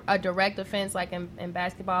in a direct offense, like in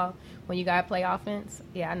basketball, when you gotta play offense,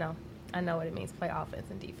 yeah, I know what it means to play offense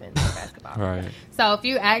and defense in basketball. Right. So if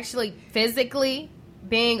you actually physically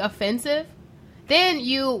being offensive, then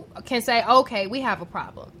you can say, okay, we have a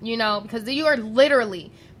problem, you know, because you are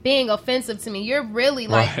literally being offensive to me. You're really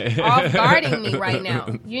like off guarding me right now,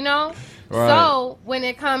 you know? Right. So when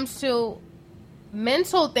it comes to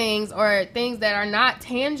mental things or things that are not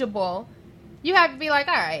tangible, you have to be like,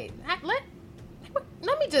 all right,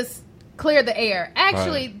 let me just clear the air.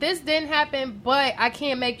 Actually, this didn't happen, but I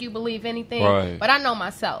can't make you believe anything. Right. But I know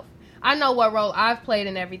myself. I know what role I've played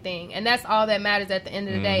in everything, and that's all that matters at the end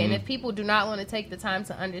of the day. And if people do not want to take the time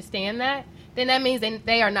to understand that, then that means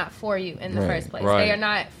they are not for you in the first place. They are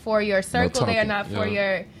not for your circle. They are not for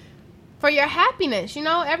your happiness. You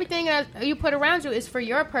know, everything that you put around you is for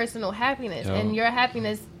your personal happiness, and your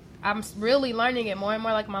happiness. I'm really learning it more and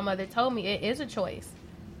more. Like my mother told me, it is a choice.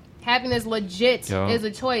 Happiness legit is a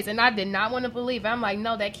choice. And I did not want to believe it. I'm like,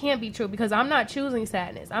 no, that can't be true because I'm not choosing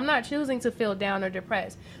sadness. I'm not choosing to feel down or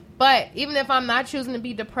depressed. But even if I'm not choosing to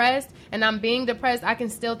be depressed and I'm being depressed, I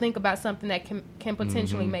can still think about something that can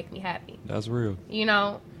potentially make me happy. That's real. You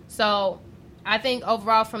know? So I think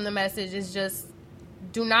overall from the message is just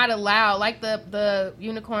do not allow, like the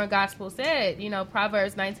Unicorn Gospel said, you know,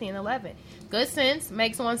 Proverbs 19:11. Good sense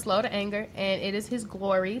makes one slow to anger, and it is his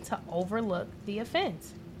glory to overlook the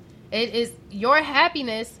offense. It is your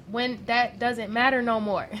happiness when that doesn't matter no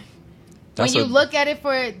more. When you look at it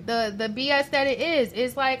for the BS that it is,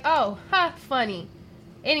 it's like, oh, funny.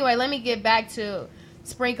 Anyway, let me get back to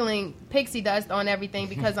sprinkling pixie dust on everything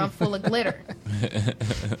because I'm full of glitter.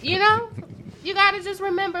 You know? You got to just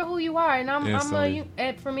remember who you are. And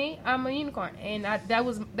for me, I'm a unicorn. And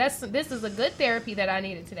this is a good therapy that I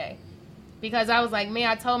needed today. Because I was like, man,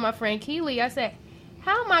 I told my friend Keely, I said,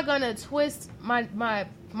 how am I going to twist my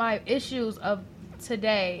issues of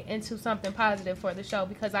today into something positive for the show,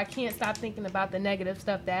 because I can't stop thinking about the negative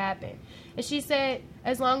stuff that happened. And she said,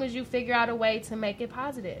 as long as you figure out a way to make it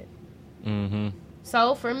positive. Mm-hmm.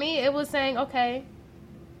 So for me, it was saying, okay,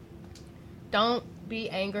 don't be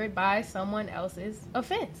angered by someone else's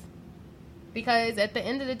offense. Because at the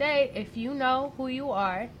end of the day, if you know who you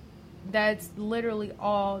are, that's literally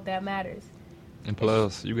all that matters. And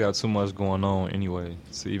plus, you got too much going on anyway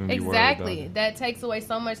to even be worried about it. That takes away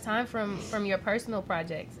so much time from your personal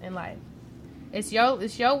projects in life. It's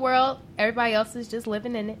your world. Everybody else is just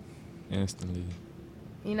living in it. Instantly.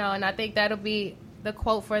 You know, and I think that'll be the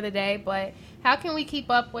quote for the day. But how can we keep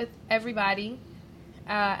up with everybody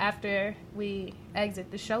after we exit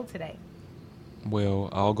the show today? Well,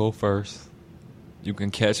 I'll go first. You can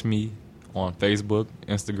catch me on Facebook,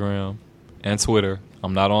 Instagram, and Twitter.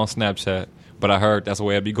 I'm not on Snapchat. But I heard that's the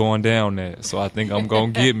way I be going down there. So I think I'm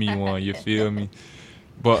going to get me one. You feel me?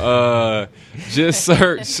 But just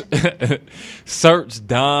search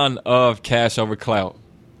Don of Cash Over Clout.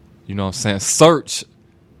 You know what I'm saying?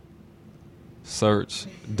 Search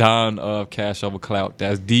Don of Cash Over Clout.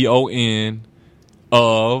 That's DON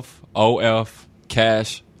of OF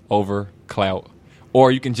Cash Over Clout.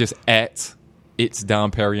 Or you can just it's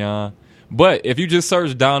Don Perignon. But if you just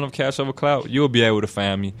search Don of Cash Over Clout, you'll be able to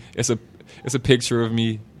find me. It's a picture of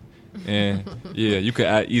me, and yeah, you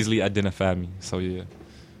could easily identify me. So yeah,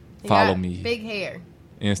 follow me. Big hair.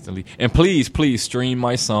 Instantly. And please stream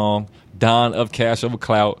my song, Don of Cash Over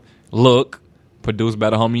Clout. Look, produced by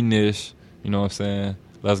the homie Nish. You know what I'm saying?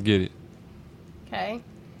 Let's get it. Okay.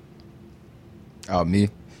 Oh, me?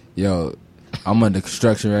 Yo, I'm under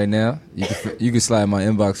construction right now. You can slide my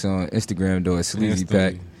inbox on Instagram, though. It's Sleazy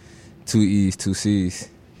Pack. 2 E's, 2 C's.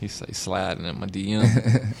 He say sliding in my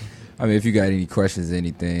DM. I mean, if you got any questions or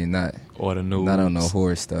anything, or the news, not on no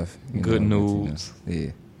horror stuff. Good news. Yeah.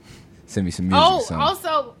 Send me some music. Oh, or something.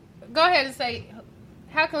 Also, go ahead and say,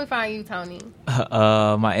 how can we find you, Tony?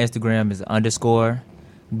 My Instagram is _glow,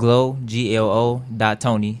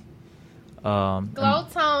 GLO.Tony. Glow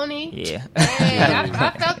Tony. Yeah. Hey,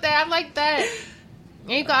 I felt that. I like that.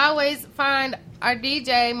 And you can always find our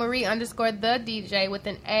DJ, Marie _the DJ with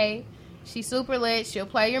an A. She's super lit. She'll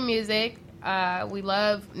play your music. We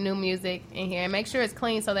love new music in here. And make sure it's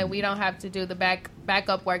clean so that we don't have to do the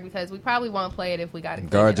backup work, because we probably won't play it if we got to.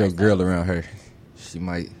 Guard your girl around her. She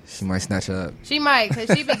might snatch her up. She might,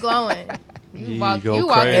 because she be glowing. You walk in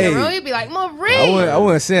crazy. the room, you be like, Marie. I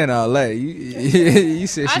wasn't saying all that. You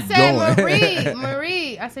said she glowing. I said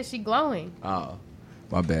Marie. I said she glowing. Oh,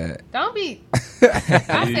 my bad. Don't be.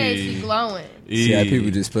 I said she glowing. See how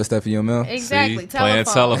people just put stuff in your mouth? Exactly. See? Playing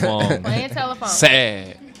telephone. Playing telephone.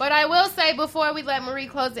 Sad. But I will say, before we let Marie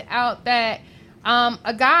close it out, that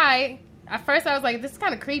a guy, at first I was like, this is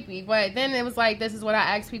kind of creepy, but then it was like, this is what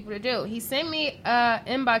I asked people to do. He sent me an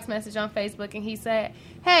inbox message on Facebook, and he said,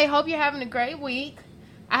 hey, hope you're having a great week.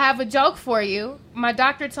 I have a joke for you. My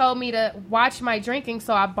doctor told me to watch my drinking,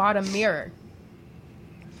 so I bought a mirror.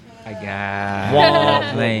 I got But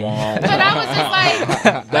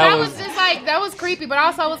I was just like, that was creepy. But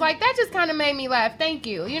also I was like, that just kind of made me laugh. Thank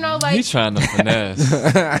you. You know, like, He's trying to finesse.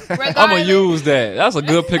 I'm gonna use that. That's a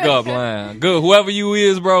good pickup line. Good. Whoever you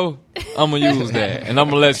is, bro, I'm gonna use that, and I'm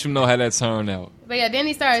gonna let you know how that turned out. But yeah, then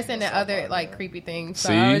he started sending other like creepy things.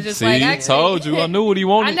 So I was just like, actually, told you. I knew what he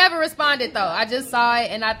wanted. I never responded though. I just saw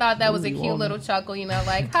it and I thought that was a cute little chuckle. You know,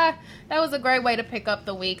 like, that was a great way to pick up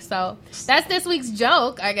the week. So that's this week's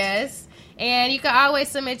joke, I guess. And you can always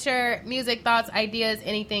submit your music, thoughts, ideas,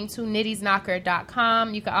 anything to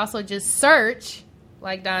nittysknocker.com. You can also just search,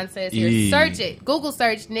 like Don says here, search it. Google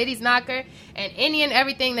search Nitty's Knocker, and any and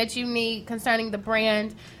everything that you need concerning the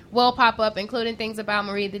brand will pop up, including things about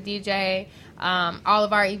Marie the DJ, all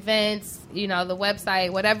of our events, you know, the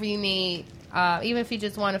website, whatever you need. Even if you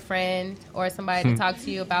just want a friend or somebody to talk to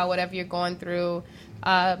you about whatever you're going through.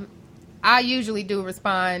 I usually do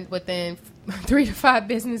respond within 3 to 5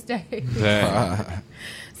 business days.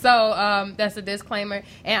 So that's a disclaimer.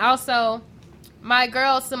 And also, my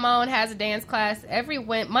girl Simone has a dance class every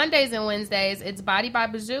Mondays and Wednesdays. It's Body by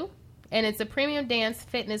Bijou, and it's a premium dance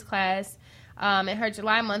fitness class. And her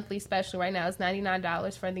July monthly special right now is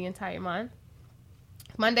 $99 for the entire month.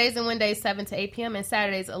 Mondays and Wednesdays, 7 to 8 p.m. and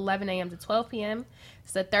Saturdays, 11 a.m. to 12 p.m.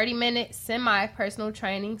 It's a 30-minute semi-personal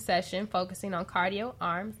training session focusing on cardio,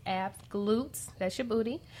 arms, abs, glutes, that's your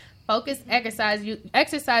booty, focused exercise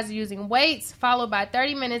using weights, followed by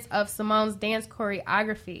 30 minutes of Simone's dance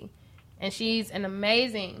choreography. And she's an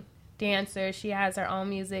amazing dancer. She has her own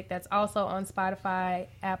music that's also on Spotify,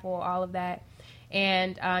 Apple, all of that.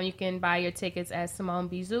 And you can buy your tickets at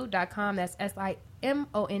SimoneBizou.com. That's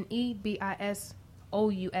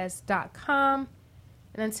SimoneBizous.com.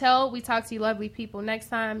 And until we talk to you lovely people next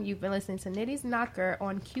time, you've been listening to Nitty's Knocker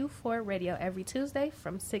on Q4 Radio every Tuesday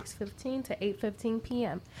from 6:15 to 8:15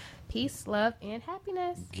 p.m. Peace, love, and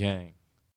happiness. Gang.